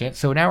that other shit.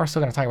 So now we're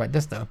still going to talk about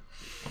this, though.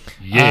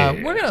 Yeah.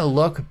 We're going to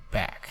look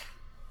back.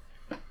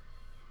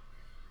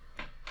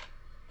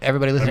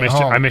 Everybody listening at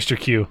home. I missed your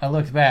cue. I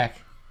looked back.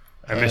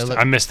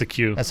 I missed the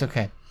cue. That's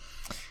okay.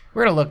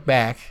 We're going to look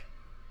back.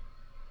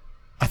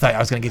 I thought I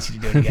was going to get you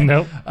to do it again.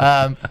 Nope.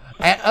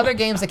 At other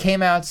games that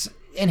came out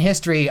in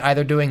history,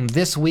 either doing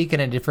this week in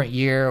a different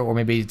year or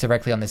maybe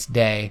directly on this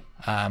day.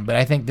 But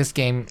I think this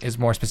game is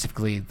more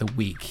specifically the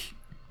week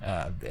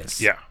of this.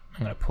 Yeah.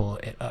 I'm going to pull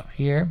it up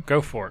here.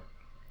 Go for it.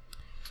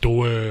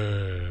 Do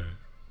it.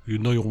 You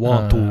know you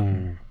want to.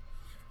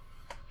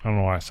 I don't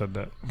know why I said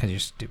that. Because you're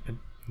stupid.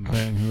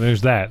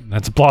 There's that.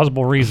 That's a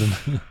plausible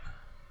reason.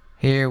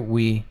 Here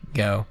we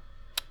go.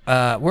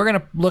 We're going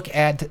to look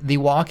at The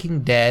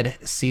Walking Dead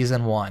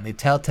Season 1. The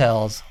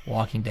Telltale's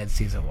Walking Dead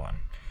Season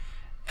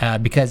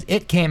 1. Because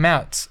it came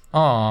out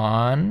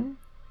on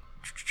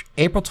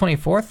April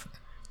 24th,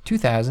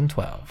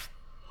 2012.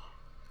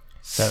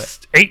 So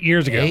 8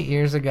 years ago. 8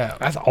 years ago.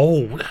 That's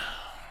old.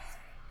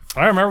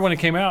 I remember when it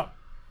came out.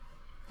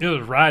 It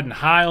was riding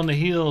high on the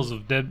heels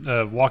of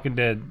Walking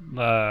Dead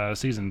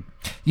season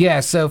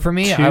Yeah, so for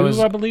me, 2,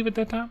 I I believe, at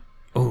that time.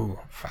 Ooh,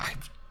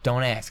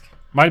 don't ask.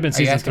 Might have been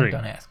Are you season asking? 3.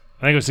 Don't ask.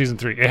 I think it was season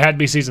 3. It had to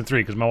be season 3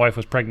 because my wife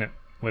was pregnant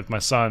with my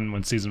son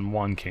when season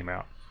 1 came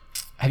out.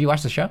 Have you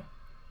watched the show?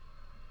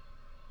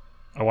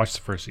 I watched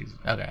the first season.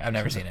 Okay, I've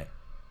never seen it.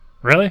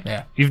 Really?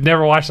 Yeah. You've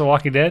never watched The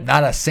Walking Dead?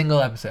 Not a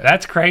single episode.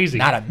 That's crazy.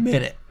 Not a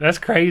minute. That's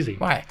crazy.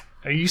 Why?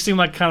 You seem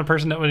like the kind of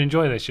person that would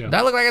enjoy that show. Do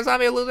I look like a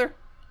zombie loser?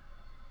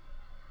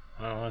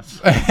 Well,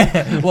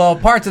 that's... Well,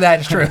 parts of that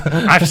is true.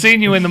 I've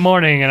seen you in the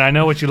morning, and I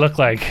know what you look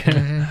like.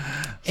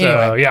 So,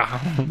 Anyway.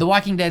 yeah. The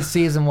Walking Dead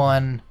Season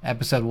 1,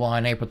 Episode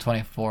 1, April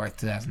 24th,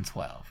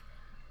 2012.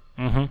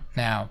 Mm-hmm.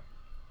 Now,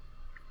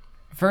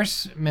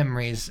 first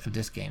memories of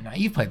this game. Now,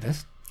 you've played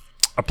this.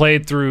 I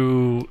played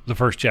through the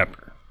first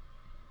chapter.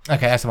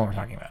 Okay, that's the one we're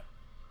talking about.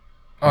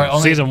 Or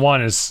only, Season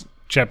 1 is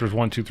chapters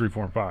 1, 2, 3,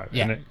 4, and 5.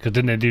 Yeah. Because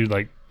didn't they do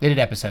like... they did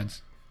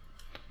episodes.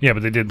 Yeah,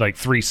 but they did like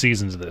 3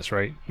 seasons of this,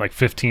 right? Like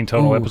 15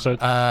 total Ooh,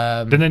 episodes.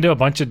 Didn't they do a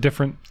bunch of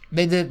different...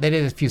 They did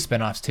a few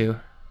spin-offs, too.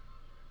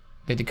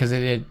 They did, because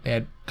they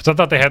had... Because I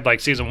thought they had like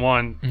season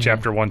 1,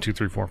 chapter 1, 2,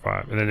 3, 4,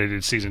 5. And then they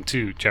did season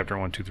 2, chapter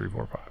 1, 2, 3,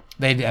 4, 5.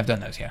 They have done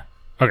those, yeah.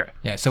 Okay.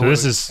 Yeah, so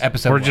this is...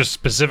 episode We're 1. just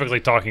specifically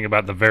talking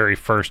about the very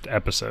first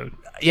episode.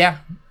 Yeah,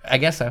 I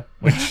guess so.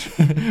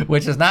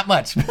 Which is not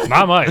much.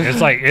 Not much.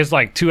 It's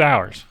like 2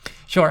 hours.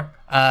 Sure.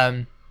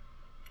 So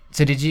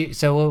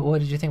what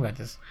did you think about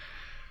this?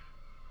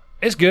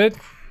 It's good.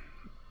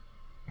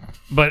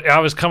 But I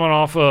was coming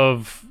off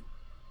of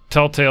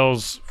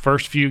Telltale's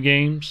first few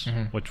games,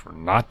 which were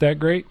not that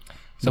great.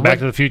 So Back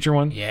to the Future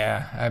one.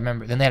 Yeah, I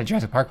remember. Then they had a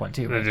Jurassic Park one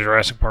too. The Right?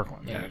 Jurassic Park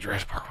one. Yeah, the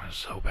Jurassic Park one is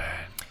so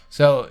bad.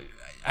 So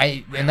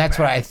that's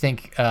what I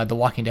think. The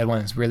Walking Dead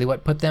one is really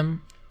what put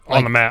them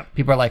On the map.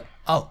 People are like,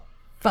 oh,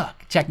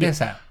 fuck, check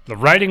this out. The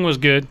writing was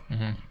good.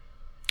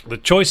 The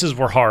choices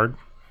were hard.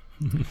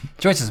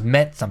 Choices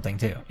meant something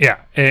too. Yeah,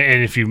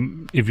 and if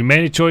you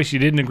made a choice you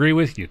didn't agree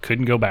with, you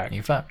couldn't go back.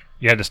 You fucked.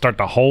 You had to start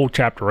the whole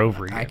chapter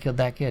over again. I killed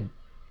that kid.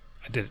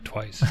 I did it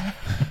twice,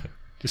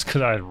 just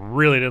because I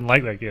really didn't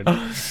like that kid.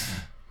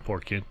 Poor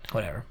kid.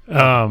 Whatever.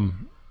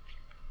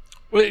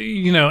 Well,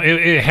 you know,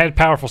 it had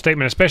powerful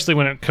statement, especially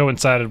when it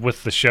coincided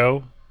with the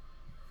show.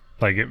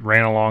 Like it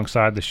ran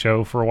alongside the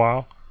show for a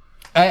while.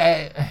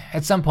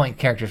 At some point,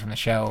 characters from the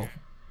show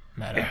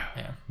met up.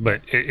 Yeah.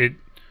 But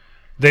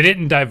they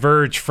didn't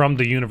diverge from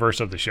the universe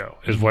of the show.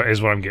 Is what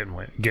I'm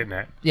getting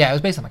at. Yeah, it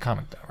was based on the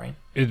comic though, right?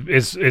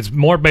 It's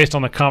more based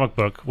on the comic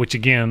book, which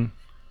again,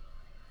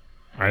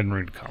 I didn't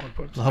read the comic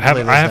books. Well,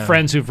 I have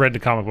friends who've read the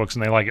comic books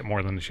and they like it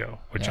more than the show.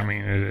 Which Yeah. I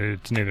mean,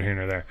 it's neither here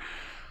nor there.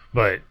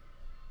 But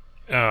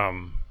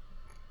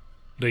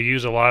they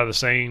use a lot of the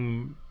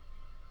same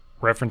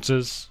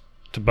references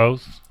to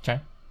both.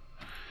 Okay.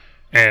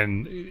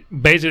 And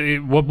basically,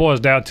 what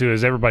boils down to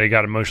is everybody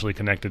got emotionally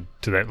connected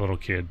to that little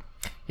kid.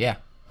 Yeah,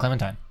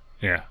 Clementine,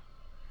 Yeah,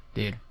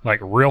 dude.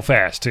 like real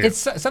fast too. It's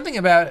something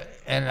about,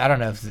 and I don't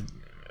know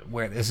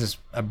where this is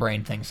a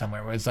brain thing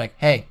somewhere, where it's like,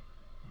 hey,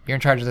 you're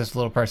in charge of this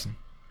little person.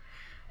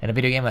 In a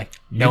video game, like,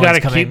 you got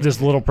to keep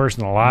this little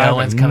person alive. No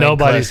one's and coming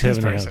nobody's close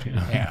to having this to person.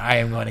 help you. Yeah, I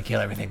am going to kill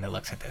everything that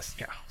looks at this.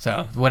 Yeah.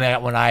 So when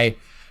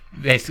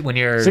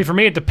you're See, for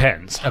me, it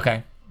depends.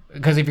 okay,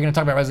 because if you're going to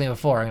talk about Resident Evil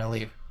 4, I'm going to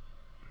leave.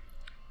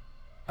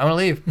 I'm going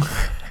to leave.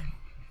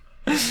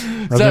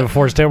 Resident Evil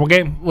 4 is a terrible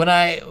game.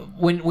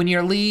 When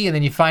you're Lee and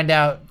then you find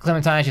out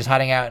Clementine, she's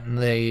hiding out in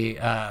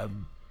the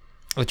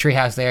the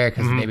treehouse there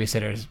because the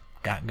babysitters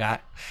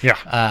got.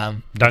 Yeah.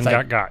 It's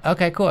like, got.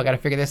 Okay, cool. I got to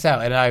figure this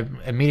out, and I'm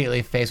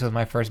immediately faced with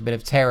my first bit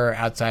of terror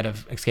outside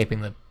of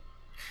escaping the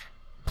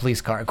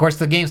police car. Of course,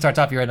 the game starts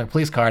off. You're in a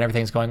police car, and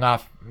everything's going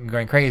off,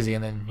 going crazy,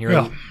 and then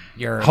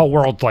your whole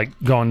world's like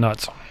going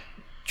nuts.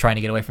 Trying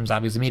to get away from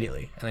zombies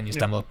immediately, and then you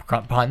stumble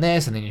upon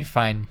this, and then you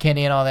find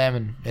Kenny and all them,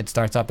 and it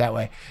starts off that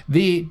way.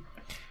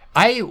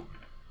 I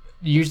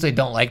usually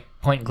don't like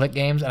point and click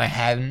games, and I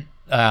hadn't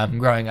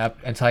growing up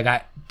until I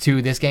got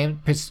to this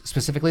game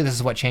specifically. This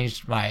is what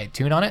changed my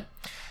tune on it,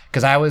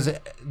 because I was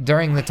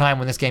during the time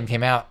when this game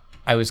came out,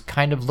 I was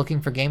kind of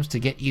looking for games to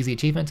get easy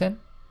achievements in.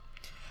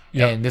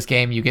 Yep. And this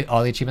game, you get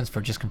all the achievements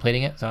for just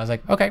completing it. So I was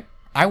like, okay,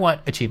 I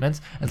want achievements,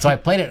 and so I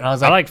played it, and I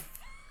was like, I like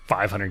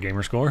 500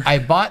 gamer score. I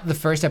bought the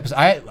first episode.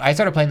 I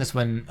started playing this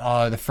when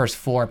the first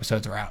 4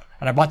 episodes were out,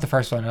 and I bought the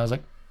first one, and I was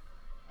like,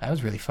 that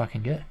was really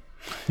fucking good.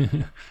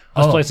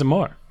 Let's play some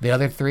more. The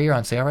other 3 are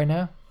on sale right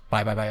now.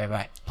 Buy.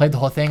 Played the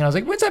whole thing, and I was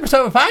like, when's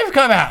episode 5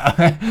 come out?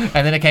 And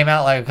then it came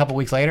out like a couple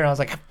weeks later, and I was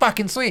like,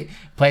 fucking sweet.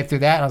 Played through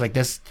that, and I was like,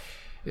 this.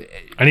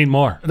 I need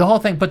more. The whole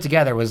thing put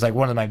together was like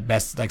one of my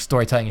best like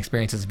storytelling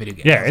experiences in video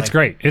games. Yeah, it's like,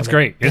 great. It's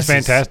great. It's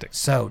fantastic.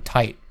 So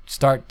tight.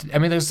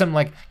 There's some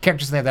like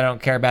characters in there that I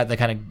don't care about. They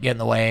kind of get in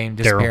the way and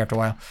disappear after a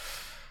while.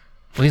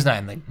 Well, he's not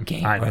in the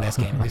game or this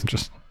game. At least. Do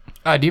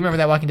you remember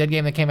that Walking Dead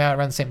game that came out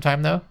around the same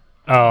time though?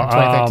 Oh,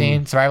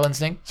 2013, Survival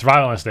Instinct.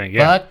 Survival Instinct.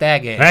 Yeah. Fuck that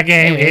game. That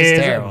game is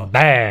terrible.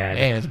 bad. That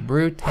game is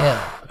brutal.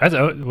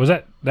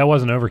 That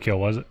wasn't Overkill,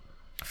 was it?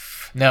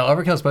 No,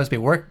 Overkill is supposed to be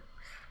work.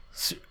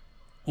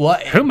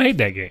 What? Who made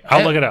that game?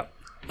 I'll look it up.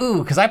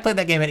 Ooh, because I played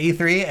that game at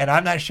E3, and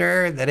I'm not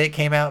sure that it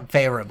came out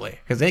favorably.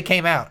 Because it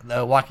came out,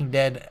 The Walking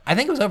Dead, I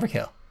think it was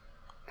Overkill.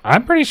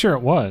 I'm pretty sure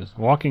it was.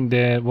 Walking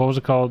Dead, what was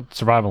it called?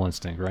 Survival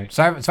Instinct, right?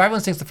 Survival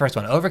Instinct's the first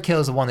one. Overkill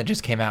is the one that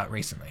just came out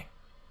recently.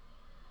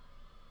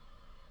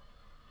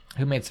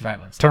 Who made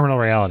Survival Instinct? Terminal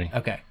Reality.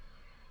 Okay.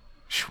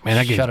 Man,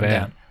 that game's Shut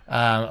bad.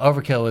 Down.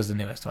 Overkill was the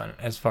newest one,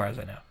 as far as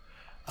I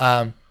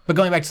know. But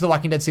going back to The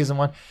Walking Dead Season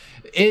 1,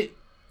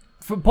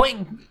 for point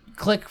and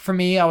click for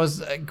me, I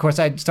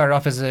started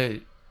off as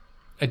a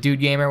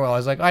dude gamer where I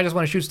was like, I just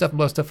want to shoot stuff and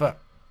blow stuff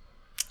up.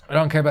 I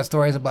don't care about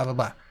stories and blah, blah,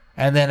 blah.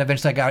 And then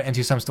eventually I got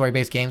into some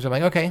story-based games where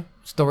I'm like, okay,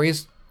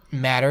 stories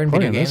matter in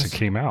video games. It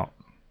came out.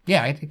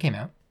 Yeah, it came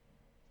out.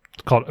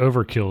 It's called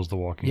Overkill's The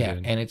Walking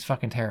Dead. Yeah, and it's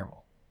fucking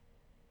terrible.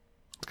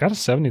 It's got a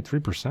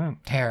 73%.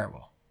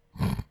 Terrible.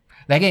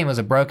 That game was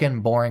a broken,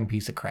 boring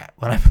piece of crap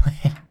when I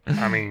played.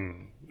 I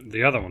mean,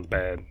 the other one's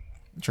bad.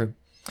 True.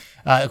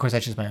 Of course,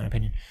 that's just my own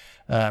opinion.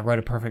 Wrote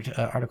a perfect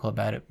article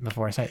about it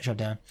before I shut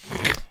down.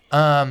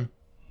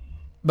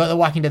 But The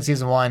Walking Dead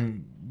Season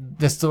 1,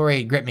 the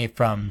story gripped me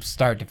from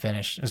start to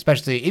finish.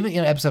 Especially, even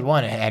in episode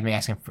 1, it had me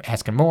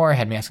asking more,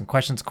 had me asking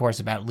questions, of course,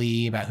 about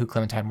Lee, about who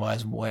Clementine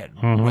was, what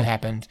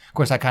happened. Of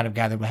course, I kind of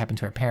gathered what happened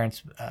to her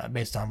parents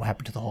based on what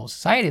happened to the whole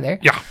society there.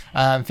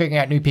 Yeah. Figuring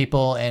out new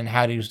people and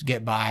how to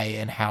get by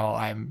and how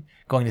I'm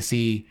going to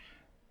see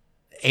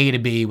A to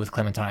B with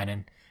Clementine.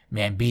 And,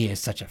 man, B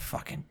is such a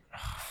fucking...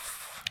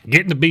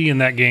 Getting to B in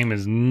that game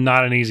is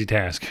not an easy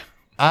task.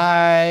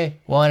 I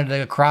wanted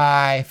to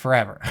cry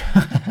forever.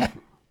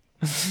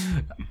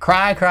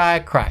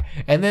 Cry.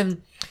 And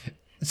then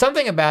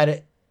something about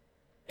it,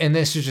 and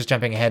this is just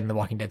jumping ahead in the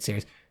Walking Dead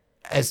series,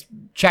 as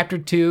chapter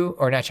 2,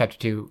 or not chapter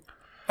 2,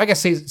 I guess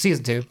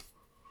season 2,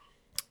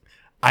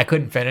 I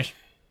couldn't finish.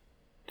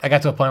 I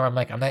got to a point where I'm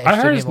like, I'm not interested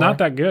I heard it's anymore. not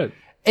that good.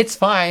 It's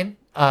fine,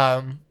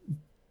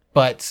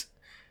 but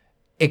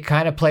it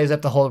kind of plays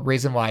up the whole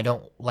reason why I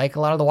don't like a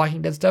lot of the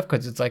Walking Dead stuff,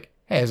 because it's like,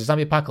 hey, there's a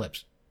zombie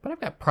apocalypse, but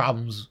I've got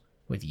problems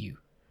with you.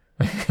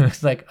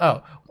 It's like,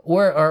 oh,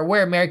 we're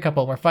a married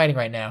couple and we're fighting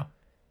right now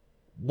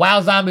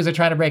while zombies are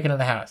trying to break into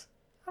the house.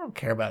 I don't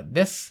care about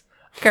this.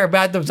 I care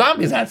about the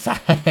zombies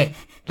outside.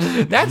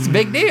 That's a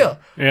big deal.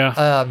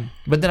 Yeah.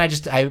 But then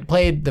I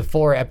played the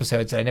 4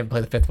 episodes, and I never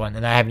played the 5th one,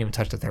 and I haven't even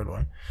touched the 3rd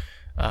one.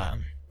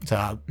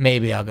 So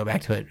maybe I'll go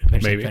back to it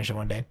eventually, finish it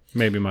one day.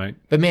 Maybe might.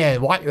 But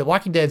man,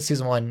 Walking Dead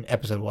Season 1,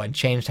 Episode 1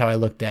 changed how I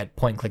looked at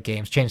point-and-click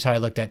games, changed how I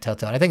looked at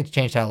Telltale. And I think it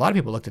changed how a lot of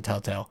people looked at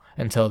Telltale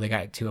until they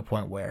got to a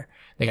point where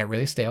they got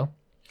really stale.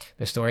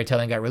 The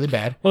storytelling got really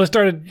bad. Well, they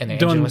started and the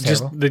engine was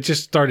terrible. They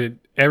just started,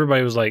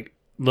 everybody was like,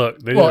 look,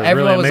 they did a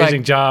really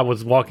amazing job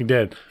with Walking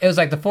Dead. It was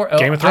like the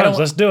Game of Thrones,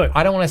 let's do it.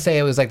 I don't want to say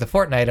it was like the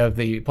Fortnite of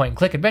the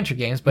point-and-click adventure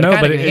games, but it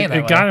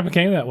kind of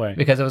became that way.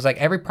 Because it was like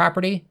every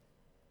property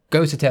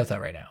goes to Telltale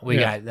right now. We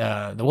got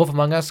The Wolf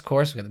Among Us, of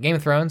course. We got the Game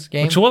of Thrones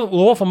game. Which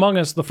Wolf Among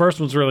Us, the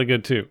first one's really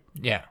good too.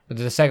 Yeah, but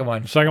the second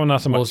one...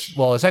 not so much.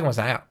 Well, the second one's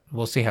not out.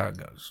 We'll see how it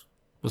goes.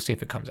 We'll see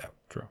if it comes out.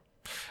 True.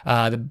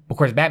 Of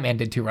course, Batman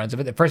did 2 runs of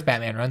it. The first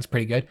Batman run's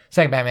pretty good.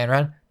 Second Batman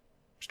run...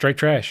 Straight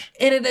trash.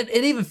 And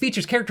it even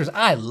features characters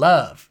I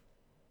love.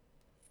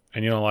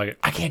 And you don't like it.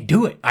 I can't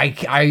do it.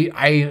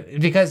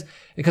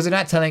 Because they're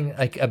not telling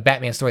like a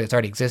Batman story that's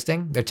already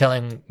existing. They're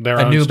telling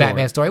a new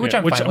Batman story, which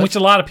I'm fine with. Which a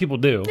lot of people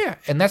do. Yeah,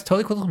 and that's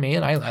totally cool with me,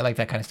 and I like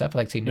that kind of stuff. I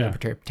like seeing new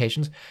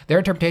interpretations. Their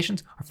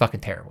interpretations are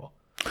fucking terrible.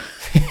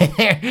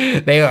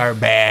 They are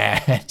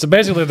bad. So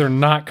basically, they're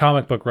not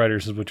comic book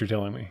writers, is what you're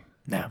telling me.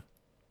 No.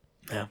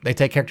 They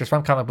take characters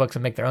from comic books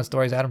and make their own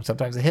stories out of them.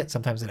 Sometimes they hit,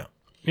 sometimes they don't.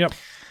 Yep.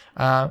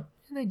 And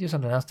they do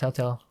something else.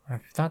 Telltale. I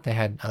thought they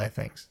had other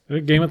things.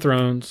 Game of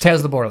Thrones. Tales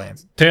of the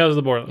Borderlands.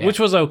 Which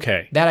was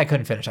okay. That I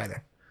couldn't finish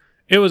either.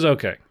 It was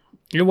okay.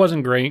 It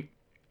wasn't great.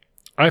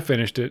 I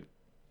finished it.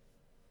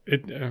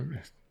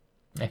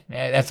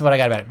 That's what I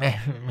got about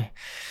it.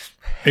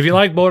 If you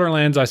like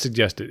Borderlands, I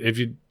suggest it. If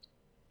you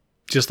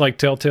just like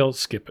Telltale,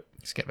 skip it.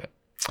 Skip it.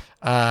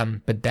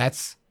 But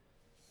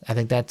I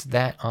think that's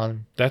that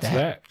on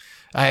that.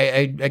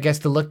 I guess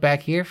the look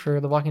back here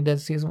for The Walking Dead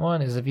Season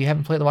 1 is if you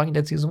haven't played The Walking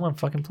Dead Season 1,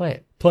 fucking play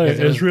it.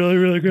 It's really,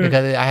 really good.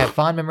 Because I have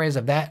fond memories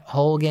of that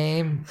whole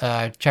game,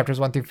 chapters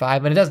 1 through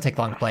 5, and it doesn't take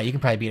long to play. You can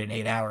probably beat it in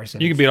 8 hours.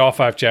 You can beat all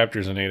 5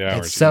 chapters in 8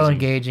 hours. It's so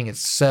engaging. It's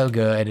so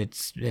good.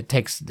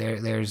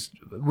 There's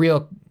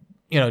real,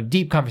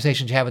 deep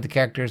conversations you have with the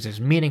characters.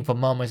 There's meaningful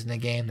moments in the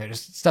game. There's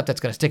stuff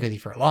that's going to stick with you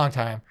for a long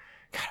time.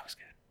 God, it was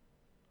good.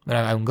 But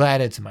I'm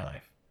glad it's in my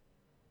life.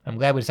 I'm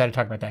glad we decided to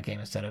talk about that game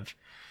instead of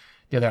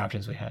the other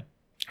options we had.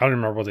 I don't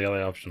remember what the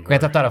other options were.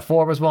 Grand Theft Auto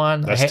 4 was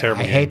one. That's a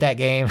terrible I hate that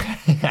game.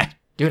 I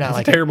do not like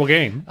it. It's a terrible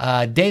game.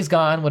 Days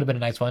Gone would have been a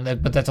nice one,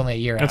 but that's only a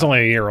year That's out.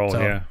 only a year old,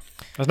 yeah.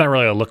 That's not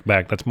really a look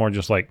back. That's more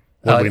just like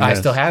what we I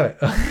missed. still have it.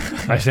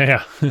 I say,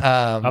 yeah.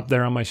 Up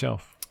there on my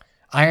shelf.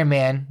 Iron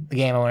Man, the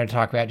game I wanted to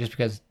talk about just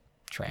because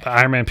trash. The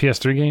Iron Man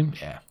PS3 game?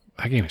 Yeah.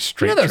 That game is You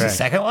straight know there was a trash.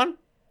 second one?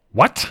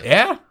 What?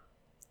 Yeah.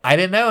 I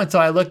didn't know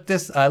until I looked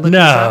this up, and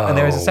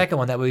there was a second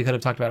one that we could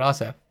have talked about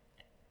also.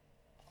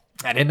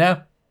 I didn't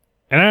know.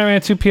 An Iron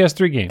Man 2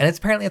 PS3 game. And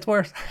apparently it's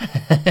worse.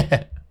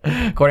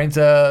 According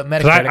to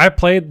Metacritic. I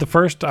played the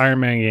first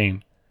Iron Man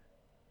game.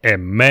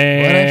 And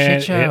man, What a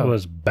shit show. it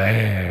was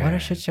bad. What a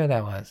shit show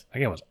that was. That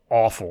game was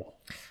awful.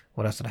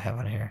 What else did I have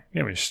on here? That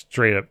game was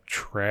straight up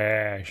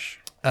trash.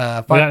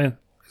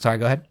 Sorry,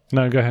 go ahead.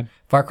 No, go ahead.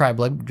 Far Cry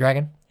Blood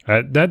Dragon.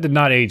 That did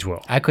not age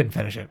well. I couldn't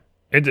finish it.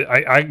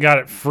 I got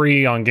it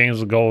free on Games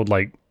with Gold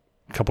like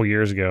a couple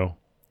years ago,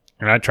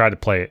 and I tried to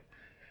play it.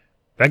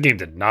 That game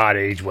did not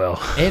age well.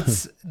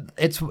 It's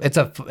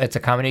a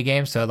comedy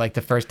game, so like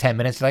the first 10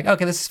 minutes, you're like,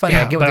 okay, this is funny.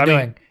 I get what they're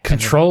doing.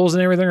 Controls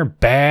and everything are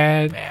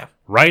bad. Yeah.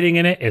 Writing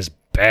in it is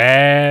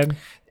bad.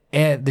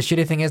 And the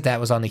shitty thing is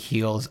that was on the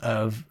heels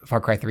of Far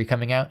Cry 3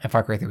 coming out, and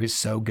Far Cry 3 was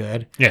so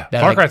good. Yeah,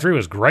 that, Far Cry 3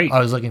 was great. I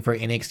was looking for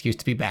any excuse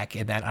to be back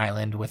in that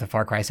island with a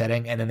Far Cry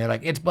setting, and then they're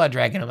like, it's Blood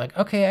Dragon. I'm like,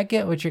 okay, I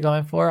get what you're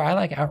going for. I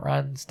like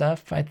Outrun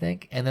stuff, I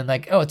think. And then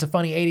like, oh, it's a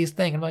funny 80s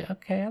thing. I'm like,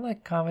 okay, I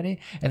like comedy.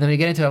 And then we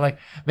get into it, I'm like,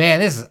 man,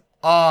 this is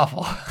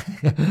awful.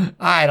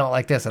 I don't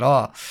like this at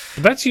all.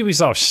 But that's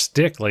Ubisoft's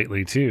stick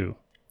lately too.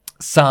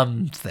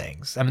 Some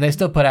things. I mean, they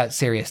still put out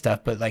serious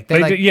stuff, but like,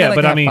 But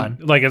I mean, fun.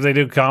 like if they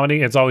do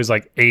comedy, it's always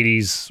like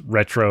 80s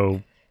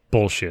retro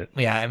bullshit.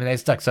 Yeah, I mean, they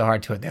stuck so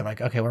hard to it. They're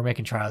like, okay, we're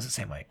making Trials the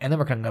same way. And then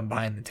we're going to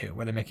combine the two,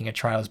 where they're making a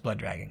Trials Blood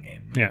Dragon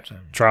game. Yeah, So,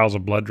 Trials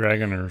of Blood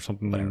Dragon or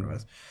something. whatever it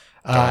was.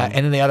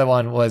 And then the other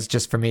one was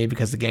just for me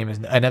because the game is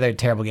another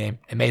terrible game,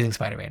 Amazing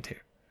Spider-Man 2.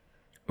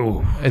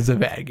 Ooh, It's a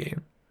bad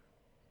game.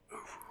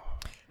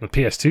 the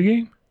PS2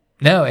 game?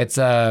 No, it's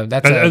that's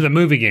The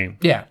movie game.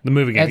 yeah, The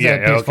movie game. it's Yeah,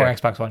 a PS4 okay.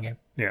 Xbox One game.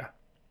 Yeah.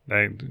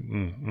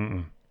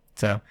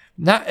 So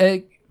not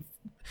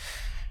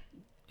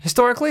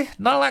historically,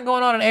 not a lot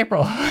going on in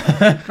April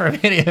for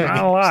video games.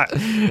 Not a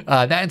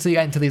lot. Not until you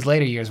got into these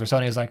later years where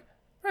Sony was like,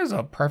 "There's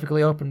a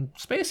perfectly open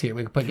space here.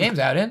 We can put games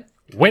out in."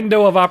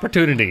 Window of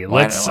opportunity.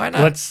 Why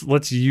not?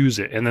 Let's use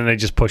it, and then they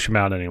just push them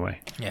out anyway.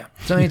 Yeah.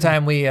 So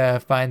anytime we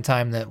find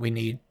time that we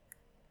need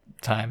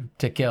time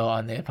to kill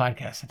on the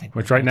podcast, I think.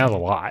 Which right now is a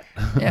lot.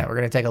 Yeah, we're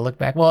gonna take a look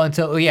back. Well,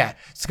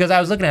 because I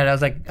was looking at it, I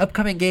was like,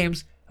 upcoming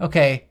games.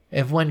 Okay,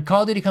 if when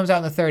Call of Duty comes out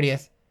on the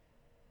 30th,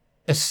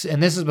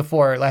 and this is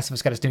before Last of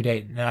Us got its new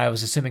date, and I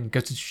was assuming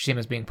Ghost of Tsushima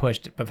is being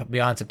pushed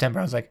beyond September.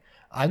 I was like,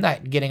 I'm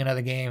not getting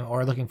another game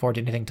or looking forward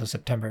to anything until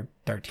September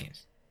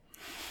 13th.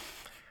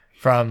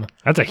 From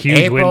That's a huge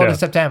April window. to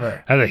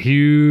September. That's a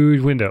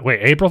huge window. Wait,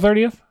 April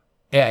 30th?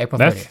 Yeah, April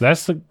 30th.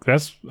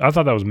 That's I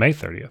thought that was May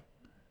 30th.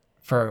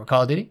 For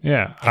Call of Duty?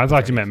 Yeah, I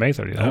thought you meant May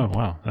 30th. Nope. Oh,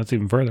 wow. That's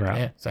even further out.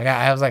 Yeah. So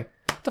I was like,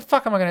 what the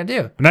fuck am I going to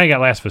do? But now you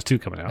got Last of Us 2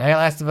 coming out. I got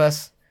Last of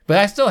Us. But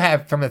I still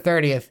have from the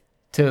 30th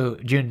to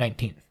June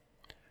 19th.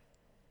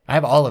 I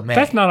have all of May.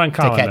 That's not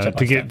uncommon catch though, up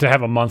to on get stuff. to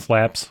have a month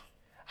lapse.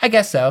 I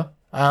guess so.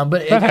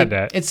 But I've had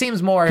that. it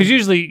seems more... Because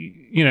usually,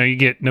 you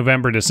get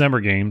November, December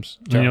games,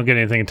 and Sure. you don't get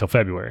anything until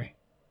February.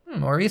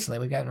 More recently,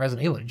 we've gotten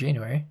Resident Evil in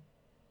January.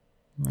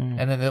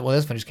 And then, this one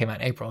just came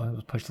out in April. It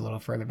was pushed a little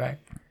further back.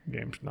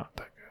 Game's not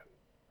that good.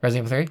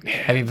 Resident Evil 3?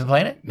 Have you been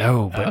playing it?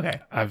 No, but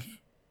okay. I've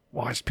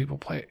watched people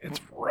play it. It's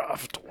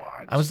rough to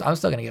watch. I'm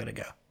still going to give it a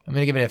go. I'm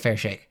going to give it a fair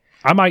shake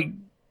I might,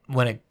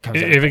 when it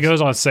comes out. if it goes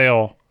on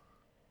sale,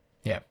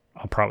 Yeah.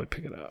 I'll probably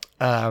pick it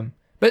up.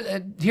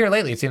 But here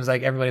lately, it seems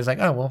like everybody's like,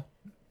 oh, well,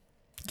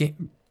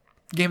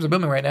 games are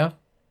booming right now.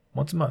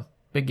 Once a month.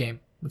 Big game.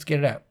 Let's get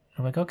it out.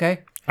 I'm like,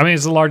 okay. I mean,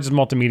 it's the largest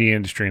multimedia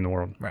industry in the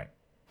world. Right.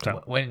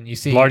 So, When you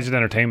see largest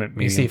entertainment you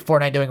medium. see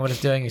Fortnite doing what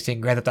it's doing, you're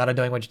seeing Grand Theft Auto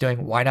doing what it's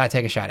doing, why not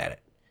take a shot at it?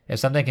 If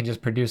something can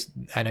just produce,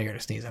 I know you're going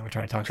to sneeze. I'm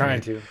trying to talk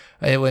Trying to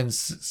you. When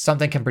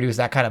something can produce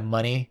that kind of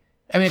money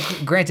I mean,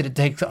 granted, it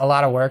takes a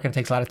lot of work and it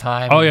takes a lot of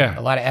time. Oh, and yeah.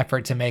 a lot of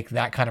effort to make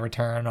that kind of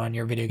return on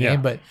your video game. Yeah.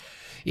 But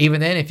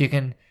even then, if you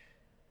can,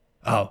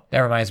 oh, that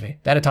reminds me,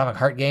 that Atomic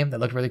Heart game that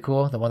looked really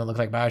cool, the one that looked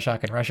like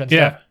BioShock and Russia and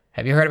Yeah. stuff.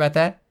 Have you heard about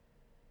that?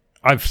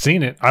 I've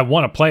seen it. I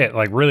want to play it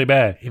like really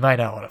bad. You might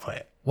not want to play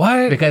it.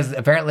 What? Because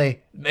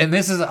apparently, and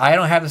this is, I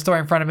don't have the story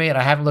in front of me and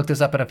I haven't looked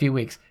this up in a few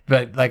weeks,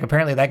 but like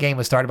apparently that game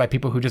was started by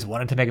people who just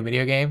wanted to make a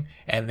video game,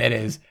 and it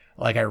is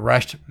like a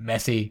rushed,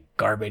 messy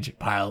garbage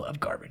pile of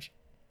garbage.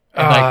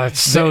 And, like, It's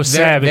so their-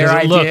 sad their because it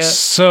idea- looks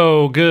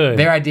so good.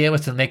 Their idea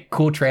was to make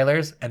cool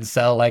trailers and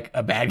sell like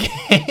a bad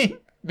game.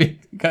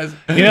 Because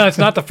It's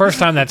not the first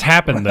time that's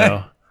happened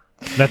though.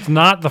 That's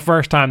not the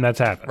first time that's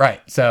happened. right.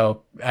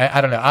 So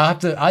I don't know.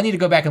 I need to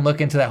go back and look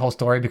into that whole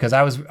story because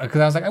I was like,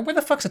 where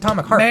the fuck's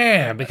Atomic Heart?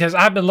 Man, because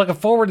I've been looking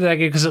forward to that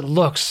game because it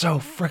looks so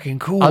freaking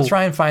cool. I'll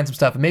try and find some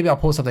stuff and maybe I'll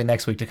pull something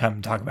next week to come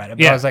and talk about it.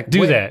 But Yeah, I was like,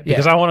 do wait, that yeah.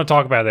 because I want to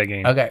talk about that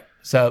game. Okay.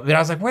 So then I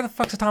was like, where the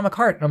fuck's Atomic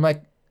Heart? And I'm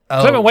like, So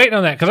I've been oh, waiting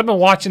on that because I've been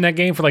watching that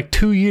game for like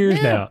 2 years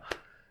now.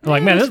 I'm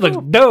like, man, this it's looks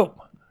cool. dope.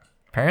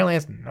 apparently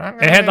it's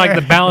not. It had like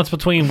the balance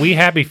between We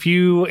Happy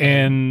Few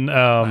and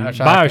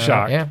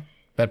Bioshock. Yeah.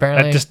 But That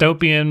apparently,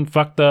 dystopian,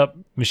 fucked up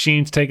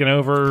machines taking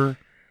over.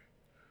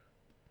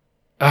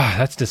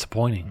 That's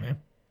disappointing.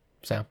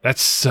 so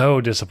That's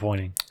so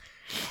disappointing.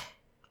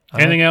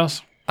 Anything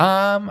else?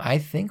 I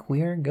think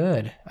we are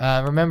good.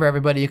 Remember,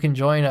 everybody, you can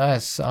join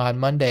us on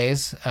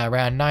Mondays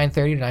around 9:30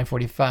 to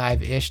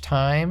 9:45-ish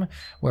time,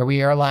 where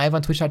we are live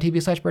on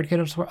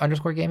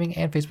twitch.tv/birdcage_gaming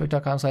and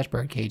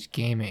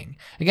facebook.com/birdcagegaming.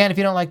 Again, if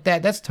you don't like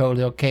that, that's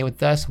totally okay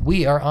with us.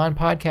 We are on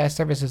podcast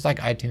services like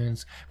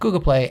iTunes, Google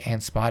Play,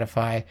 and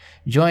Spotify.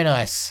 Join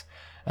us.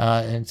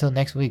 Until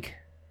next week.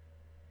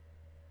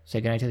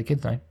 Say goodnight to the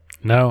kids line.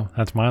 No,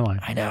 that's my line.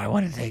 I know, I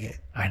wanted to take it.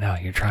 I know,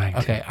 you're trying to.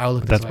 Okay, I'll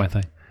look But this that's way. my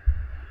thing.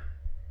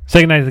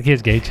 Say goodnight to the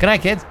kids, Gage. Good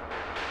night, kids.